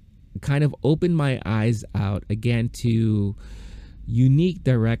kind of opened my eyes out again to unique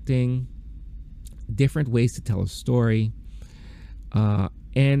directing, different ways to tell a story,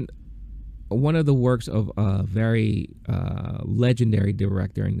 and one of the works of a very legendary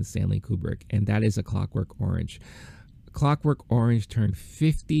director in Stanley Kubrick, and that is A Clockwork Orange. Clockwork Orange turned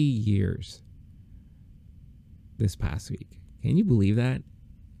 50 years this past week. Can you believe that?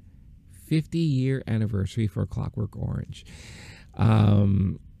 50-year anniversary for Clockwork Orange.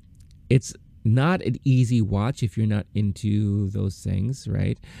 It's not an easy watch if you're not into those things,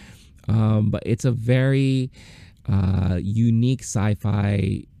 right? But it's a very unique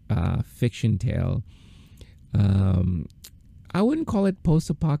sci-fi fiction tale. I wouldn't call it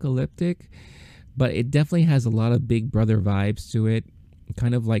post-apocalyptic, but it definitely has a lot of Big Brother vibes to it,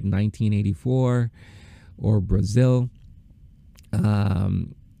 kind of like 1984 or Brazil.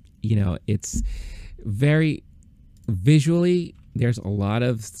 It's very visually, there's a lot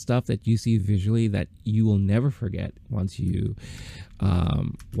of stuff that you see visually that you will never forget once you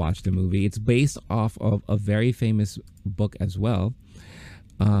watch the movie. It's based off of a very famous book as well.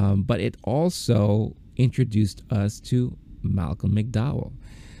 but it also introduced us to Malcolm McDowell.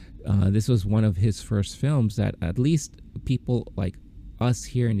 This was one of his first films that at least people like us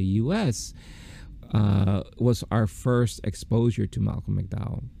here in the U.S. Was our first exposure to Malcolm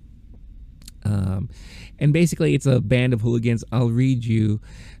McDowell. And basically, it's a band of hooligans. I'll read you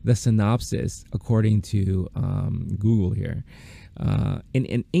the synopsis according to Google here.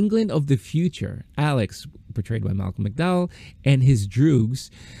 In England of the future, Alex, portrayed by Malcolm McDowell, and his droogs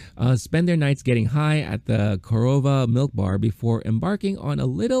spend their nights getting high at the Korova Milk Bar before embarking on a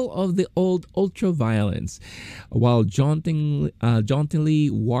little of the old ultra-violence, while jauntily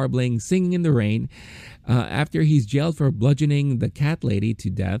warbling Singing in the Rain, after he's jailed for bludgeoning the cat lady to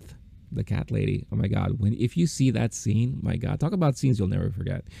death. The cat lady, oh my God, if you see that scene, my God, talk about scenes you'll never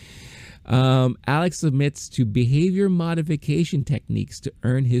forget. Alex submits to behavior modification techniques to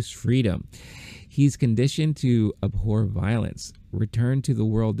earn his freedom. He's conditioned to abhor violence. Returned to the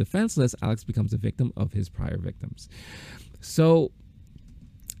world defenseless, Alex becomes a victim of his prior victims. So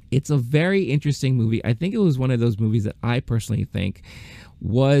it's a very interesting movie. I think it was one of those movies that I personally think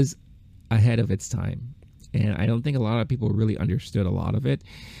was ahead of its time. And I don't think a lot of people really understood a lot of it.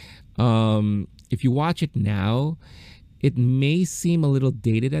 If you watch it now, it may seem a little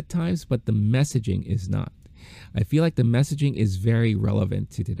dated at times, but the messaging is not. I feel like the messaging is very relevant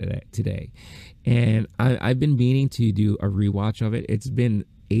to today. And I've been meaning to do a rewatch of it. It's been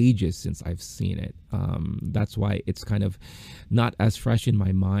ages since I've seen it. That's why it's kind of not as fresh in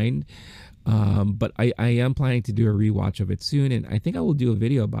my mind. But I am planning to do a rewatch of it soon. And I think I will do a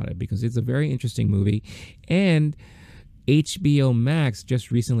video about it because it's a very interesting movie. And HBO Max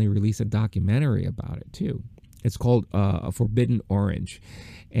just recently released a documentary about it too. It's called A Forbidden Orange,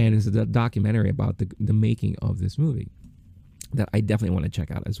 and it's a documentary about the making of this movie that I definitely want to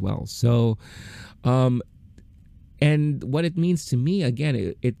check out as well. So, and what it means to me,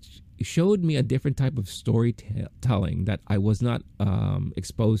 again, it showed me a different type of storytelling that I was not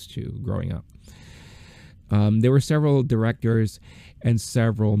exposed to growing up. There were several directors and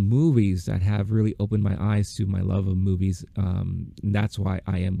several movies that have really opened my eyes to my love of movies. That's why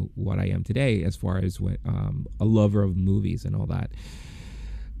I am what I am today, as far as a lover of movies and all that.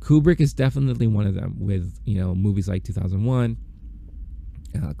 Kubrick is definitely one of them, with movies like 2001,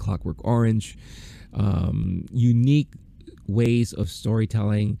 Clockwork Orange, unique ways of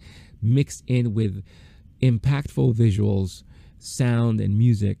storytelling mixed in with impactful visuals, sound, and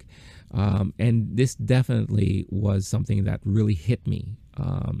music. And this definitely was something that really hit me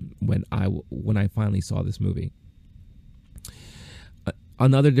when I finally saw this movie.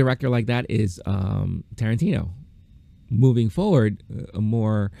 Another director like that is Tarantino. Moving forward, a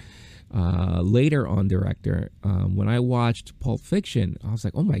more later on director. When I watched Pulp Fiction, I was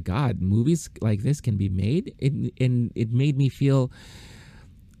like, oh my God, movies like this can be made. And it made me feel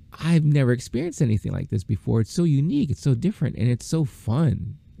I've never experienced anything like this before. It's so unique, it's so different, and it's so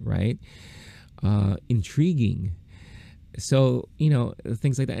fun. Right? Intriguing. So,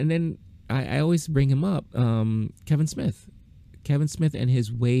 things like that. And then I always bring him up, Kevin Smith and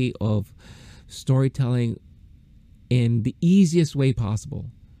his way of storytelling in the easiest way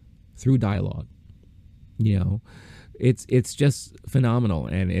possible through dialogue. It's just phenomenal,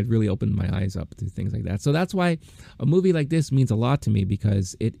 and it really opened my eyes up to things like that. So that's why a movie like this means a lot to me,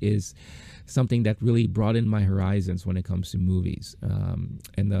 because it is something that really broadened my horizons when it comes to movies,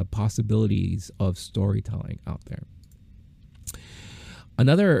 and the possibilities of storytelling out there.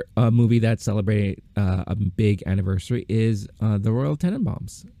 Another movie that celebrated a big anniversary is The Royal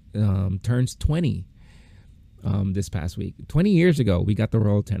Tenenbaums. Turns 20 this past week. 20 years ago, we got The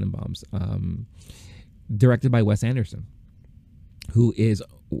Royal Tenenbaums, directed by Wes Anderson, who is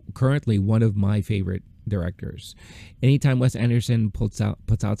currently one of my favorite directors. Anytime Wes Anderson puts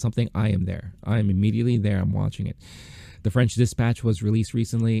out something, I am there. I am immediately there. I'm watching it. The French Dispatch was released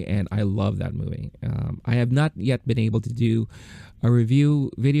recently, and I love that movie. I have not yet been able to do a review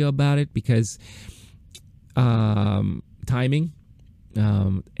video about it because timing,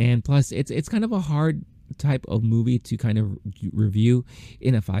 and plus it's kind of a hard type of movie to kind of review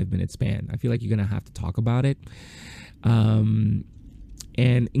in a 5-minute span. I feel like you're gonna have to talk about it, and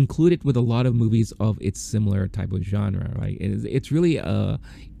include it with a lot of movies of its similar type of genre. Right? It's really a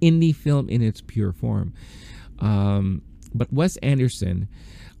indie film in its pure form. But Wes Anderson,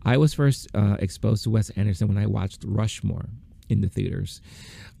 I was first exposed to Wes Anderson when I watched Rushmore in the theaters.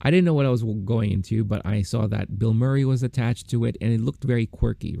 I didn't know what I was going into, but I saw that Bill Murray was attached to it, and it looked very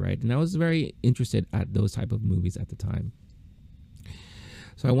quirky, right? And I was very interested at those type of movies at the time.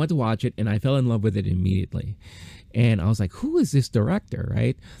 So I went to watch it, and I fell in love with it immediately. And I was like, who is this director,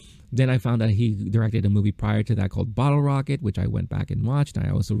 right? Then I found out he directed a movie prior to that called Bottle Rocket, which I went back and watched, and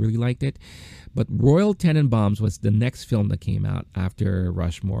I also really liked it. But Royal Tenenbaums was the next film that came out after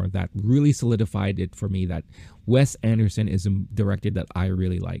Rushmore that really solidified it for me that Wes Anderson is a director that I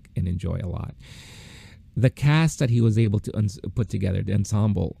really like and enjoy a lot. The cast that he was able to put together, the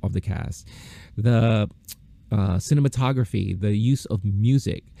ensemble of the cast, the cinematography, the use of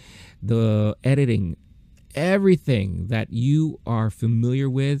music, the editing, everything that you are familiar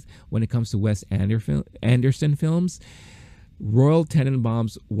with when it comes to Wes Anderson films, Royal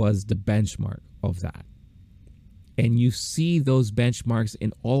Tenenbaums was the benchmark of that. And you see those benchmarks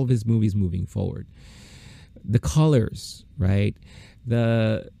in all of his movies moving forward. The colors, right?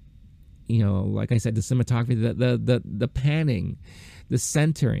 The, like I said, the cinematography, the panning, the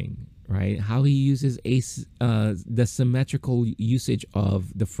centering, right? How he uses the symmetrical usage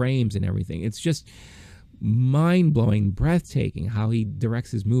of the frames and everything. It's just mind-blowing, breathtaking how he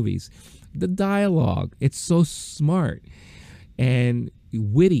directs his movies. The dialogue, it's so smart and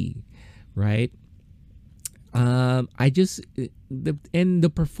witty, right? The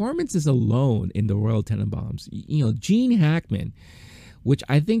performances alone in the Royal Tenenbaums, Gene Hackman, which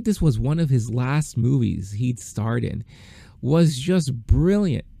I think this was one of his last movies he'd starred in, was just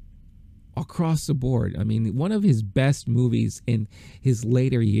brilliant across the board. I mean, one of his best movies in his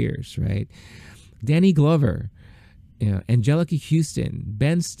later years, right? Danny Glover, Angelica Houston,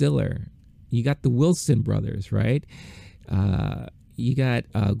 Ben Stiller. You got the Wilson brothers, right? You got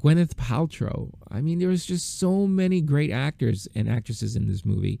Gwyneth Paltrow. I mean, there was just so many great actors and actresses in this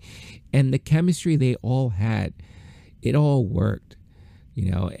movie. And the chemistry they all had, it all worked,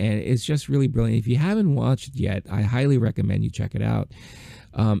 and it's just really brilliant. If you haven't watched it yet, I highly recommend you check it out,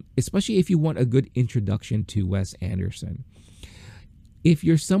 especially if you want a good introduction to Wes Anderson. If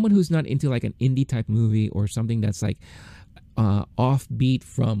you're someone who's not into like an indie type movie or something that's like offbeat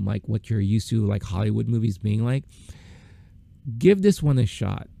from like what you're used to, like Hollywood movies being like, give this one a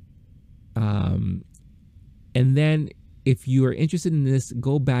shot. And then if you are interested in this,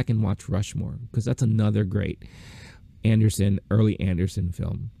 go back and watch Rushmore, because that's another great early Anderson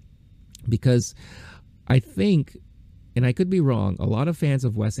film. Because I think, and I could be wrong, a lot of fans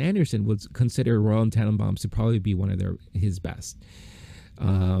of Wes Anderson would consider Royal Tenenbaums to probably be one of his best.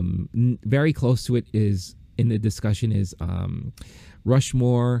 Very close to it is in the discussion is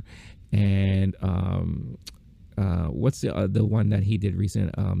Rushmore and what's the one that he did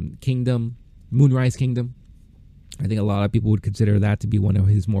recent, Moonrise Kingdom. I think a lot of people would consider that to be one of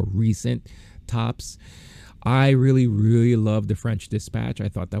his more recent tops. I really, really love The French Dispatch. I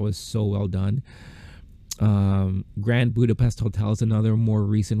thought that was so well done. Grand Budapest Hotel is another more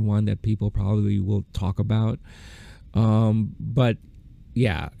recent one that people probably will talk about. But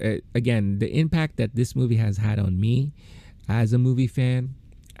yeah, again, the impact that this movie has had on me as a movie fan,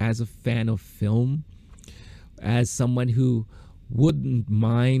 as a fan of film, as someone who wouldn't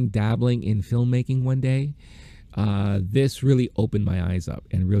mind dabbling in filmmaking one day, this really opened my eyes up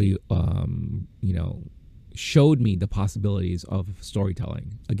and really, showed me the possibilities of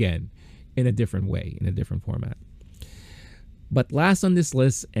storytelling, again, in a different way, in a different format. But last on this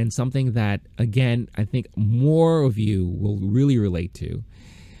list, and something that, again, I think more of you will really relate to,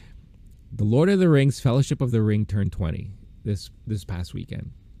 The Lord of the Rings Fellowship of the Ring turned 20 this past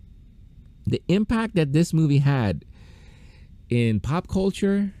weekend. The impact that this movie had in pop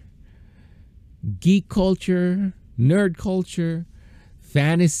culture, geek culture, nerd culture,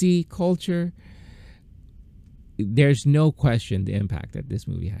 fantasy culture, there's no question the impact that this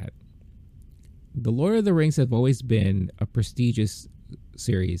movie had. The Lord of the Rings have always been a prestigious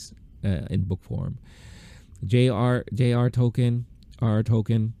series in book form. J.R. Tolkien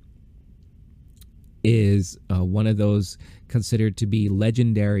is one of those considered to be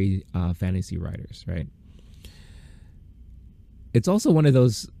legendary fantasy writers, right? It's also one of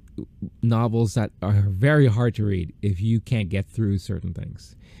those novels that are very hard to read if you can't get through certain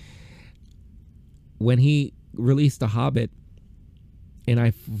things. When he released The Hobbit, and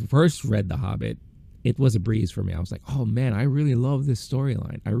I first read The Hobbit, it was a breeze for me. I was like, oh man, I really love this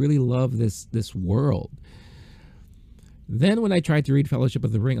storyline. I really love this world. Then when I tried to read Fellowship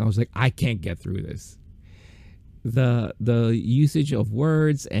of the Ring, I was like, I can't get through this. The usage of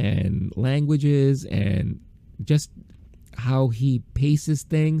words and languages and just how he paces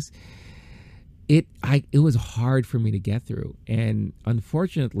things, it was hard for me to get through. And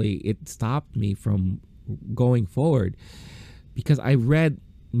unfortunately, it stopped me from going forward, because I read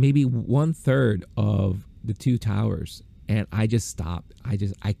maybe 1/3 of The Two Towers and I just stopped. I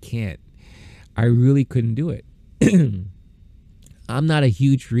can't. I really couldn't do it. I'm not a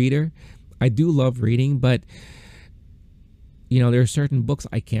huge reader. I do love reading, but there are certain books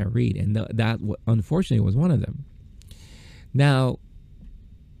I can't read, and unfortunately was one of them. Now,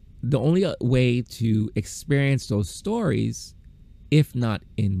 the only way to experience those stories, if not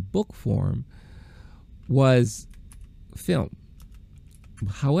in book form, was film.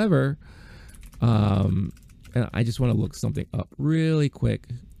 However, and I just want to look something up really quick,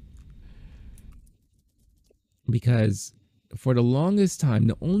 because for the longest time,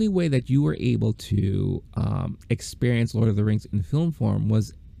 the only way that you were able to experience Lord of the Rings in film form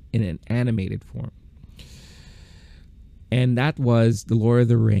was in an animated form. And that was the Lord of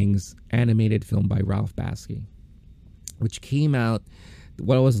the Rings animated film by Ralph Bakshi, which came out,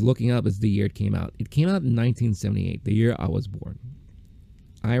 what I was looking up is the year it came out. It came out in 1978, the year I was born.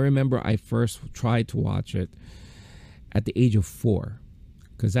 I remember I first tried to watch it at the age of 4,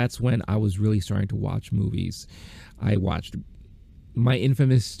 because that's when I was really starting to watch movies. I watched my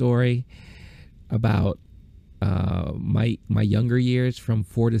infamous story about my younger years from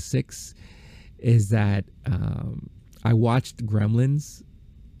 4 to 6 is that I watched Gremlins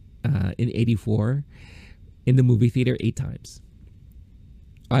in 84 in the movie theater 8 times.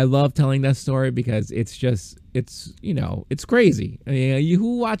 I love telling that story because it's crazy. I mean,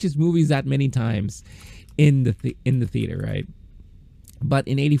 who watches movies that many times in the theater, right? But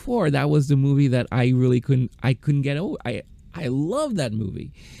in 84, that was the movie that I really couldn't get over. I love that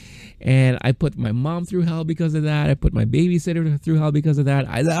movie. And I put my mom through hell because of that. I put my babysitter through hell because of that.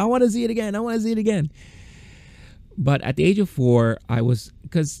 I want to see it again. I want to see it again. But at the age of 4,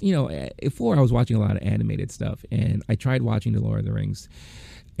 because at 4, I was watching a lot of animated stuff. And I tried watching The Lord of the Rings.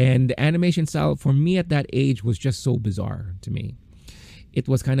 And the animation style for me at that age was just so bizarre to me. It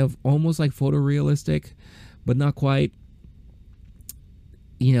was kind of almost like photorealistic, but not quite.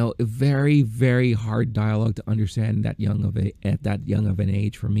 A very, very hard dialogue to understand at that young of an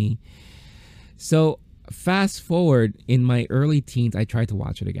age for me. So fast forward, in my early teens, I tried to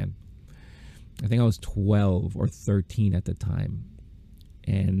watch it again. I think I was 12 or 13 at the time.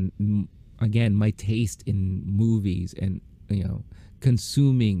 And again, my taste in movies and,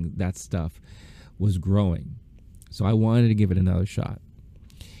 consuming that stuff was growing. So I wanted to give it another shot.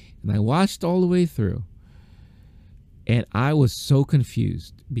 And I watched all the way through. And I was so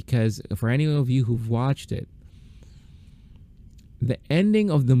confused because for any of you who've watched it, the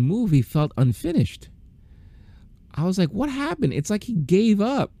ending of the movie felt unfinished. I was like, what happened? It's like he gave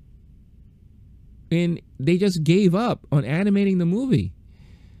up. And they just gave up on animating the movie.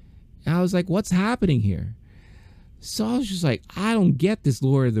 And I was like, what's happening here? So I was just like, I don't get this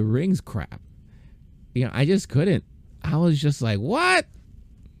Lord of the Rings crap. I just couldn't. I was just like, what?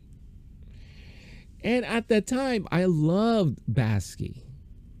 And at that time, I loved Bakshi.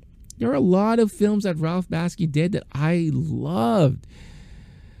 There are a lot of films that Ralph Bakshi did that I loved.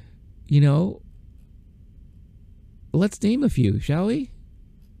 Let's name a few, shall we?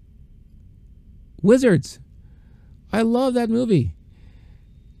 Wizards. I love that movie.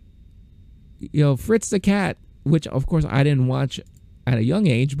 Fritz the Cat, which of course I didn't watch at a young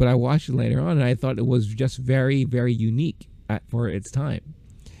age, but I watched it later on and I thought it was just very, very unique for its time.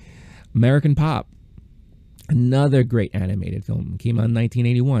 American Pop. Another great animated film, came out in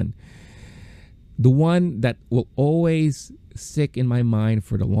 1981. The one that will always stick in my mind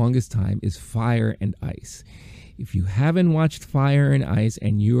for the longest time is Fire and Ice. If you haven't watched Fire and Ice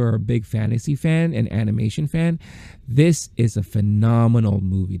and you are a big fantasy fan and animation fan, this is a phenomenal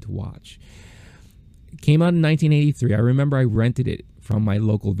movie to watch. It came out in 1983. I remember I rented it from my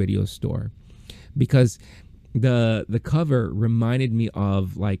local video store because the cover reminded me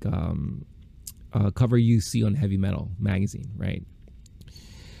of like cover you see on Heavy Metal magazine, right?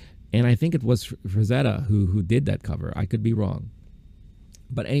 And I think it was Frazetta who did that cover. I could be wrong.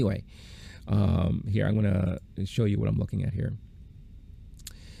 But anyway, here, I'm going to show you what I'm looking at here.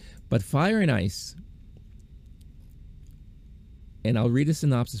 But Fire and Ice, and I'll read a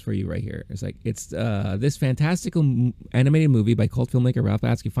synopsis for you right here. It's this fantastical animated movie by cult filmmaker Ralph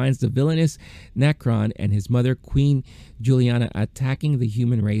Bakshi finds the villainous Necron and his mother, Queen Juliana, attacking the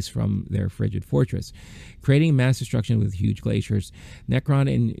human race from their frigid fortress, creating mass destruction with huge glaciers.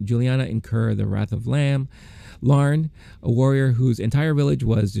 Necron and Juliana incur the wrath of Larn, a warrior whose entire village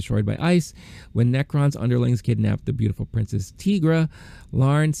was destroyed by ice. When Necron's underlings kidnap the beautiful princess Tigra,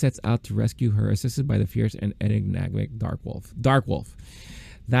 Larn sets out to rescue her, assisted by the fierce and enigmatic Darkwolf. Darkwolf.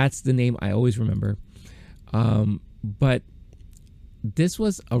 That's the name I always remember. But this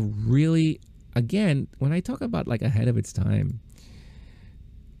was a really, again, when I talk about like ahead of its time,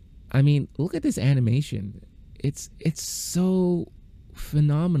 I mean, look at this animation. It's so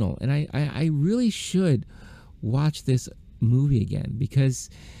phenomenal. And I really should watch this movie again because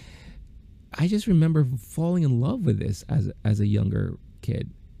I just remember falling in love with this as a younger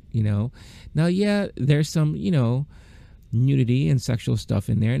kid. You know, now yeah, there's some nudity and sexual stuff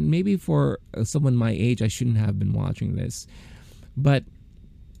in there, and maybe for someone my age, I shouldn't have been watching this, but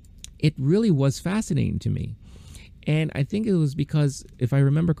it really was fascinating to me. And I think it was because, if I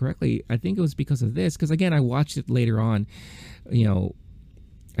remember correctly, I think it was because of this. Because again, I watched it later on.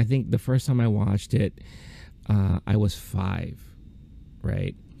 I think the first time I watched it, I was 5,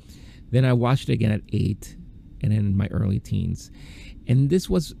 right? Then I watched it again at 8, and then in my early teens. And this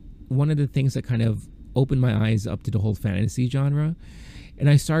was one of the things that kind of opened my eyes up to the whole fantasy genre. And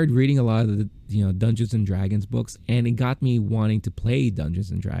I started reading a lot of the Dungeons and Dragons books, and it got me wanting to play Dungeons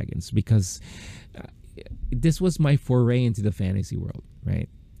and Dragons because this was my foray into the fantasy world, right?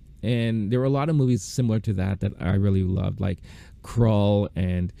 And there were a lot of movies similar to that I really loved, like Krull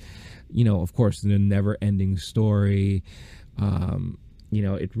and, of course, the Never Ending Story.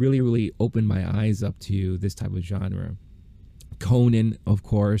 It really, really opened my eyes up to this type of genre. Conan, of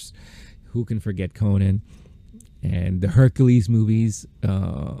course. Who can forget Conan? And the Hercules movies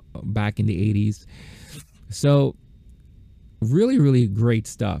back in the 80s. So really, really great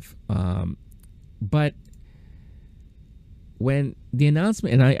stuff. But when the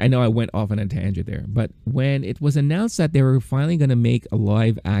announcement, and I know I went off on a tangent there, but when it was announced that they were finally going to make a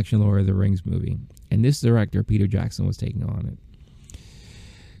live action Lord of the Rings movie, and this director, Peter Jackson, was taking on it,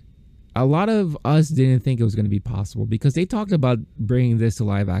 a lot of us didn't think it was going to be possible because they talked about bringing this to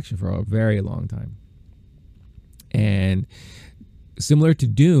live action for a very long time. And similar to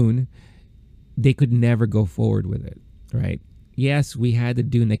Dune, they could never go forward with it, right? Yes, we had the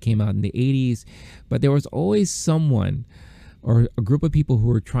Dune that came out in the 80s, but there was always someone or a group of people who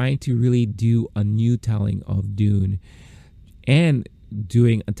were trying to really do a new telling of Dune and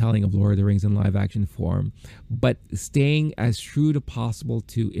doing a telling of Lord of the Rings in live action form, but staying as true to possible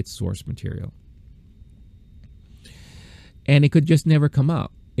to its source material. And it could just never come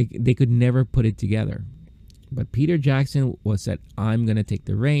out. They could never put it together. But Peter Jackson said, I'm going to take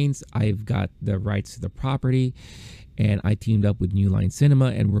the reins. I've got the rights to the property. And I teamed up with New Line Cinema,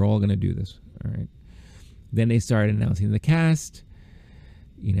 and we're all going to do this. All right. Then they started announcing the cast,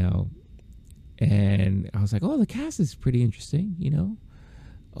 and I was like, oh, the cast is pretty interesting,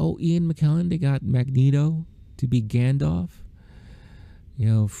 Oh, Ian McKellen, they got Magneto to be Gandalf.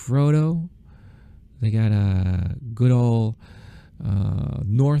 Frodo. They got a good old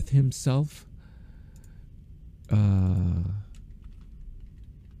North himself.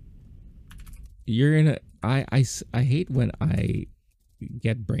 I hate when I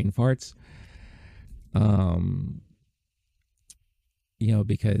get brain farts.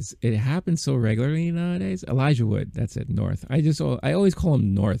 Because it happens so regularly nowadays. Elijah Wood, that's it, North. I always call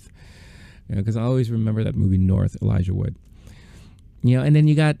him North, because I always remember that movie North, Elijah Wood. And then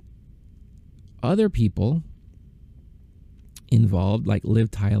you got other people involved, like Liv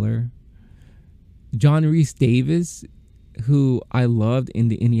Tyler, John Rhys Davies, who I loved in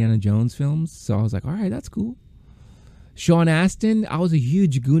the Indiana Jones films. So I was like, all right, that's cool. Sean Astin, I was a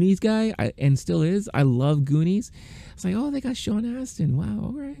huge Goonies guy, and still is. I love Goonies. I was like, oh, they got Sean Astin. Wow,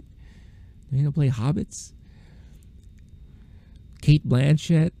 all right. They're going to play hobbits. Kate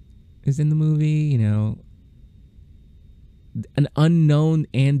Blanchett is in the movie, An unknown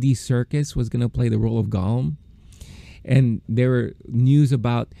Andy Serkis was going to play the role of Gollum. And there were news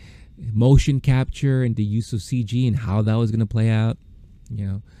about motion capture and the use of CG and how that was going to play out.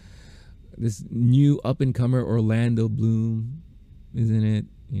 This new up-and-comer Orlando Bloom is in it.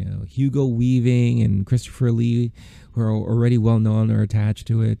 Hugo Weaving and Christopher Lee, who are already well-known, are attached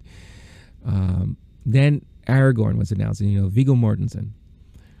to it. Then Aragorn was announced, Viggo Mortensen.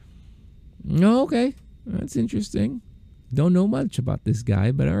 Oh, okay. That's interesting. Don't know much about this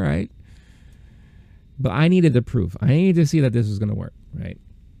guy, but all right. But I needed the proof. I needed to see that this was going to work, right?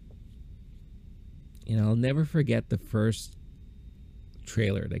 I'll never forget the first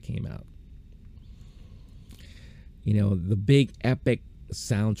trailer that came out. The big epic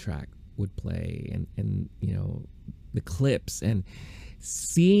soundtrack would play and the clips, and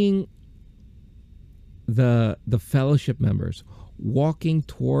seeing the fellowship members walking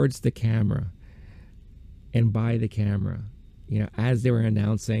towards the camera and by the camera, as they were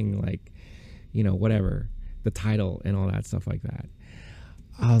announcing, like, whatever, the title and all that stuff like that.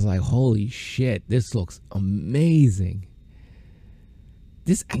 I was like, holy shit, this looks amazing.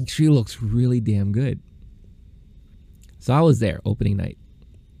 This actually looks really damn good. So I was there opening night.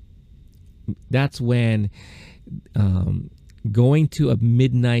 That's when going to a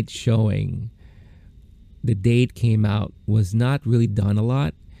midnight showing, the date came out, was not really done a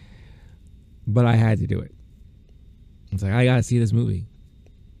lot, but I had to do it. It's like, I gotta see this movie.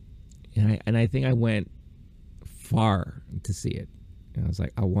 And I think I went far to see it. And I was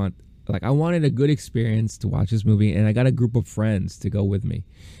like, I wanted a good experience to watch this movie, and I got a group of friends to go with me.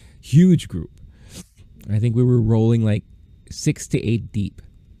 Huge group. I think we were rolling like 6 to 8 deep,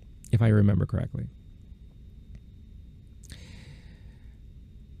 if I remember correctly.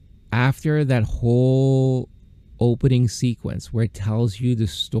 After that whole opening sequence where it tells you the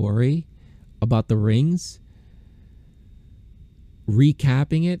story about the rings,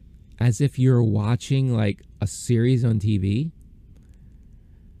 recapping it as if you're watching like a series on TV,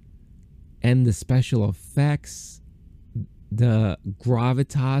 and the special effects, the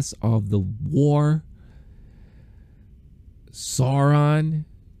gravitas of the war, Sauron,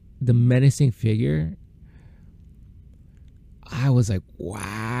 the menacing figure, I was like,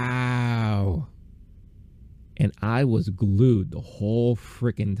 wow. And I was glued the whole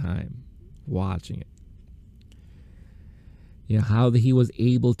freaking time watching it. You know, how he was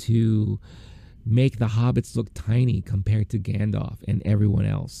able to make the hobbits look tiny compared to Gandalf and everyone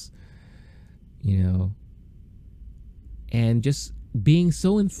else. You know, and just being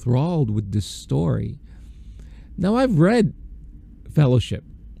so enthralled with this story. Now, I've read Fellowship,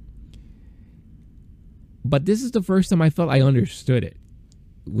 but this is the first time I felt I understood it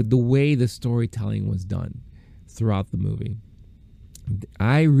with the way the storytelling was done throughout the movie.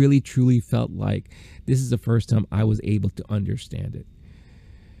 I really truly felt like this is the first time I was able to understand it.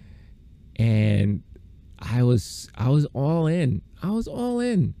 And I was all in. I was all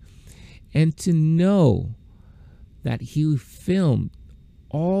in. And to know that he filmed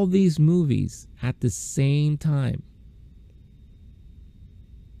all these movies at the same time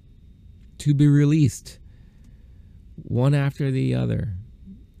to be released one after the other,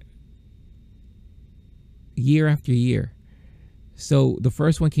 year after year. So the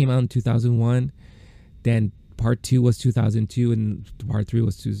first one came out in 2001, then part 2 was 2002, and part 3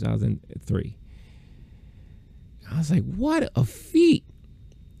 was 2003. I was like, what a feat.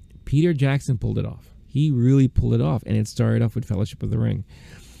 Peter Jackson pulled it off. He really pulled it off, and it started off with Fellowship of the Ring.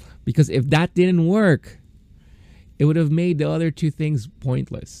 Because if that didn't work, it would have made the other two things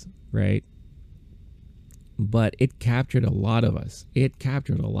pointless, right? But it captured a lot of us. It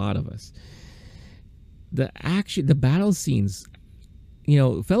captured a lot of us. The action, the battle scenes, you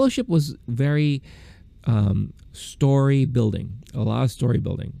know, Fellowship was very story building, a lot of story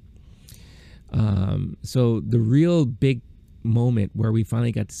building. So the real big moment where we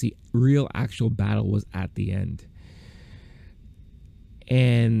finally got to see real actual battle was at the end.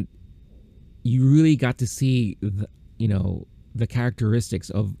 And you really got to see the, you know, the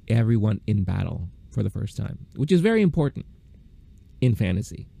characteristics of everyone in battle for the first time, which is very important in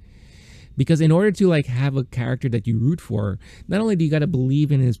fantasy. Because in order to like have a character that you root for, not only do you got to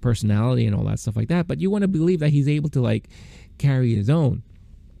believe in his personality and all that stuff like that, but you want to believe that he's able to like carry his own.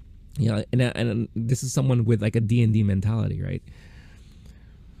 You know, and this is someone with like a D&D mentality, right?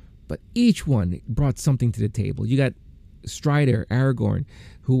 But each one brought something to the table. You got Strider, Aragorn,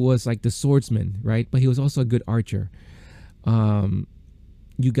 who was like the swordsman, right? But he was also a good archer. You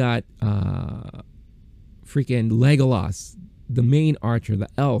got freaking Legolas, the main archer, the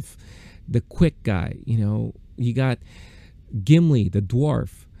elf, the quick guy. You know, you got Gimli, the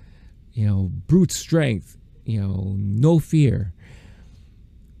dwarf. You know, brute strength. You know, no fear.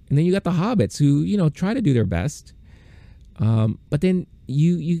 And then you got the hobbits who, you know, try to do their best. But then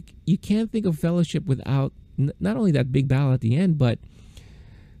you can't think of Fellowship without not only that big battle at the end, but,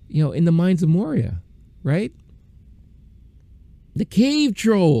 you know, in the Mines of Moria, right? The cave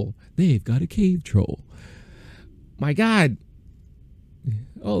troll. They've got a cave troll. My God.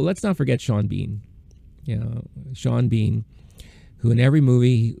 Oh, let's not forget Sean Bean. You know, Sean Bean, who in every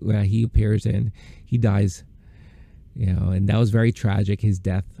movie he appears in, he dies. You know, and that was very tragic, his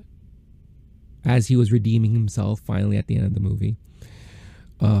death, as he was redeeming himself finally at the end of the movie.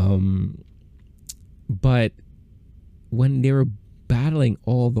 But when they were battling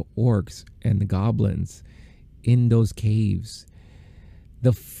all the orcs and the goblins in those caves,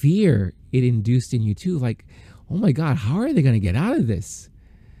 the fear it induced in you too, like, oh my God, how are they going to get out of this?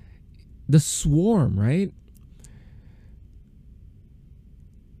 The swarm, right?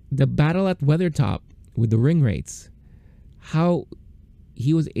 The battle at Weathertop with the Ringwraiths, how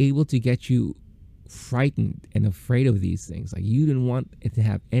he was able to get you frightened and afraid of these things. Like, you didn't want it to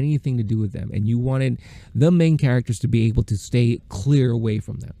have anything to do with them, and you wanted the main characters to be able to stay clear away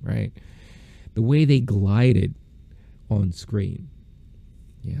from them, right? The way they glided on screen,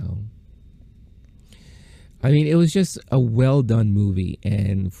 you know. I mean, it was just a well done movie,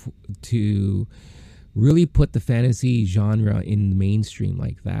 and to really put the fantasy genre in the mainstream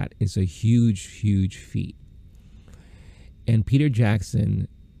like that is a huge, huge feat. And Peter Jackson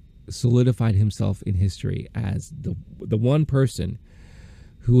solidified himself in history as the one person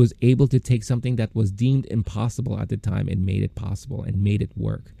who was able to take something that was deemed impossible at the time and made it possible and made it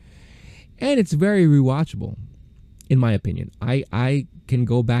work. And it's very rewatchable, in my opinion. I can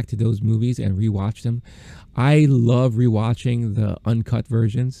go back to those movies and rewatch them. I love rewatching the uncut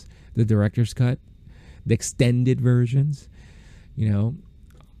versions, the director's cut, the extended versions. You know,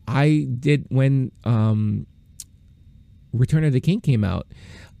 I did when Return of the King came out.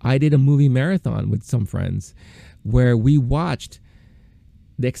 I did a movie marathon with some friends where we watched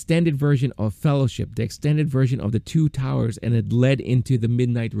the extended version of Fellowship, the extended version of The Two Towers, and it led into the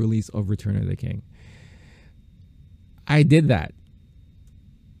midnight release of Return of the King. I did that.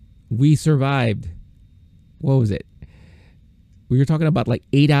 We survived. What was it? We were talking about like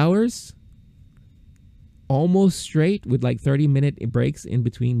 8 hours, almost straight, with like 30-minute breaks in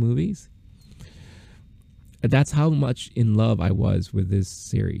between movies. That's how much in love I was with this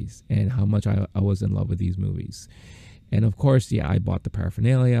series and how much I was in love with these movies. And of course, yeah, I bought the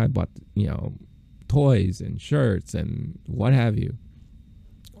paraphernalia. I bought, toys and shirts and what have you.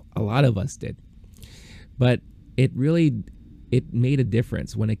 A lot of us did. But it made a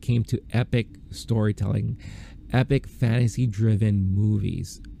difference when it came to epic storytelling, epic fantasy-driven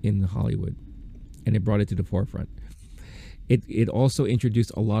movies in Hollywood. And it brought it to the forefront. It also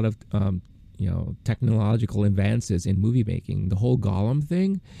introduced a lot of technological advances in movie making. The whole Gollum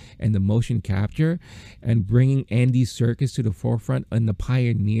thing and the motion capture and bringing Andy Serkis to the forefront and the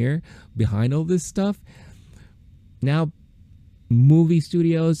pioneer behind all this stuff. Now, movie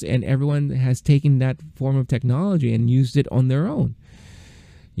studios and everyone has taken that form of technology and used it on their own.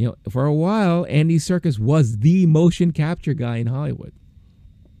 For a while, Andy Serkis was the motion capture guy in Hollywood.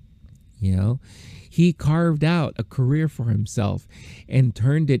 He carved out a career for himself and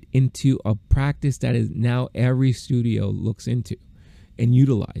turned it into a practice that is now every studio looks into and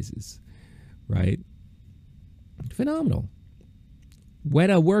utilizes, right? Phenomenal.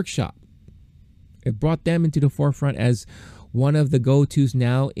 Weta Workshop. It brought them into the forefront as one of the go-tos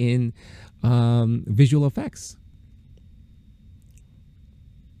now in visual effects.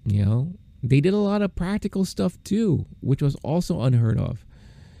 They did a lot of practical stuff too, which was also unheard of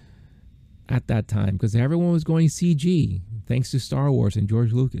at that time because everyone was going CG thanks to Star Wars and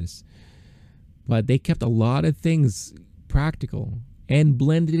George Lucas. But they kept a lot of things practical and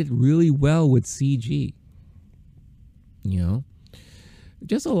blended it really well with CG.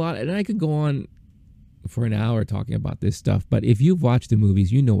 Just a lot. And I could go on for an hour talking about this stuff, but if you've watched the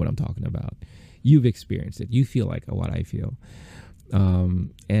movies, you know what I'm talking about. You've experienced it. You feel like what I feel.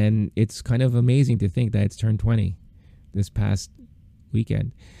 And it's kind of amazing to think that it's turned 20 this past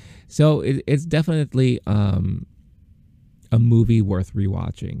weekend. So it's definitely a movie worth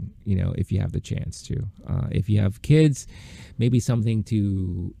rewatching, if you have the chance to. If you have kids, maybe something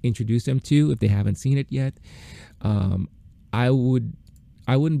to introduce them to if they haven't seen it yet. I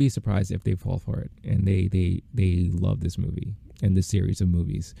wouldn't be surprised if they fall for it and they love this movie and this series of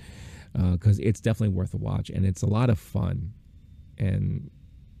movies because it's definitely worth a watch and it's a lot of fun. And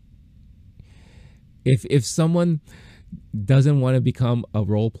if someone doesn't want to become a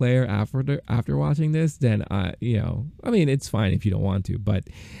role player after watching this, then it's fine if you don't want to, but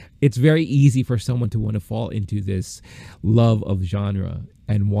it's very easy for someone to want to fall into this love of genre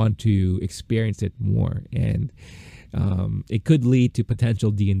and want to experience it more, and it could lead to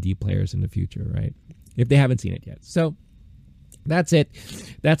potential D&D players in the future, right, if they haven't seen it yet. So that's it.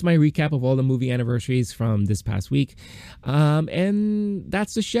 That's my recap of all the movie anniversaries from this past week. And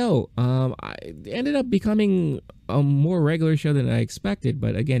that's the show. I ended up becoming a more regular show than I expected.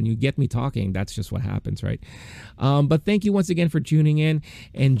 But again, you get me talking. That's just what happens, right? But thank you once again for tuning in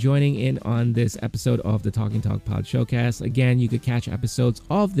and joining in on this episode of the Talking Talk Pod Showcast. Again, you could catch episodes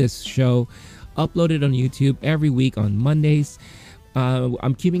of this show uploaded on YouTube every week on Mondays.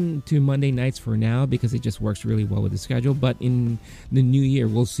 I'm keeping to Monday nights for now because it just works really well with the schedule. But in the new year,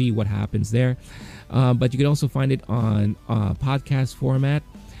 we'll see what happens there. But you can also find it on podcast format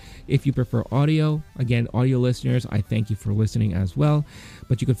if you prefer audio. Again, audio listeners, I thank you for listening as well.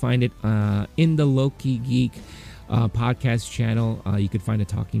 But you can find it in the Low-Key Geek podcast channel. You could find the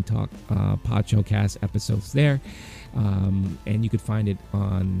Talking Talk Pod Showcast episodes there. And you could find it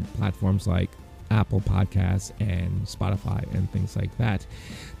on platforms like Apple Podcasts and Spotify and things like that.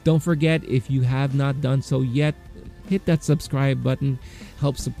 Don't forget, if you have not done so yet, hit that subscribe button.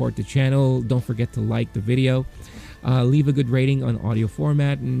 Help support the channel. Don't forget to like the video. Leave a good rating on audio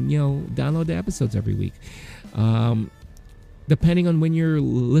format and, download the episodes every week. Depending on when you're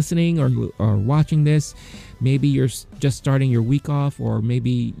listening or watching this, maybe you're just starting your week off, or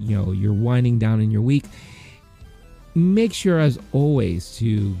maybe, you're winding down in your week. make sure, as always,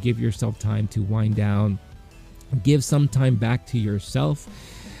 to give yourself time to wind down. Give some time back to yourself.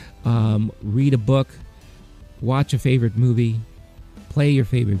 Read a book, watch a favorite movie, play your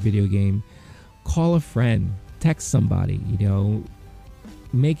favorite video game, call a friend, text somebody,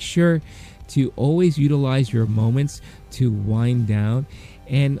 make sure to always utilize your moments to wind down,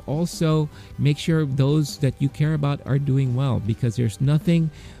 and also make sure those that you care about are doing well, because there's nothing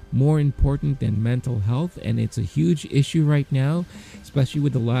more important than mental health, and it's a huge issue right now, especially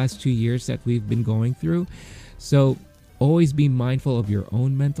with the last 2 years that we've been going through. So always be mindful of your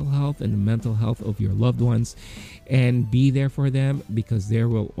own mental health and the mental health of your loved ones, and be there for them, because they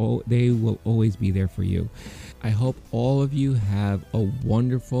will always be there for you. I hope all of you have a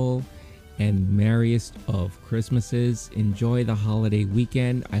wonderful and merriest of Christmases. Enjoy the holiday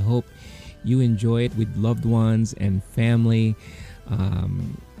weekend. I hope you enjoy it with loved ones and family,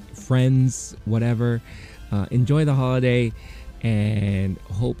 friends, whatever. Enjoy the holiday, and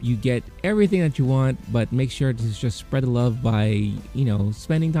hope you get everything that you want, but make sure to just spread the love by,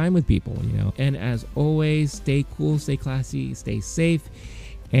 spending time with people, And as always, stay cool, stay classy, stay safe,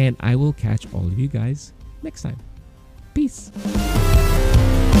 and I will catch all of you guys next time. Peace.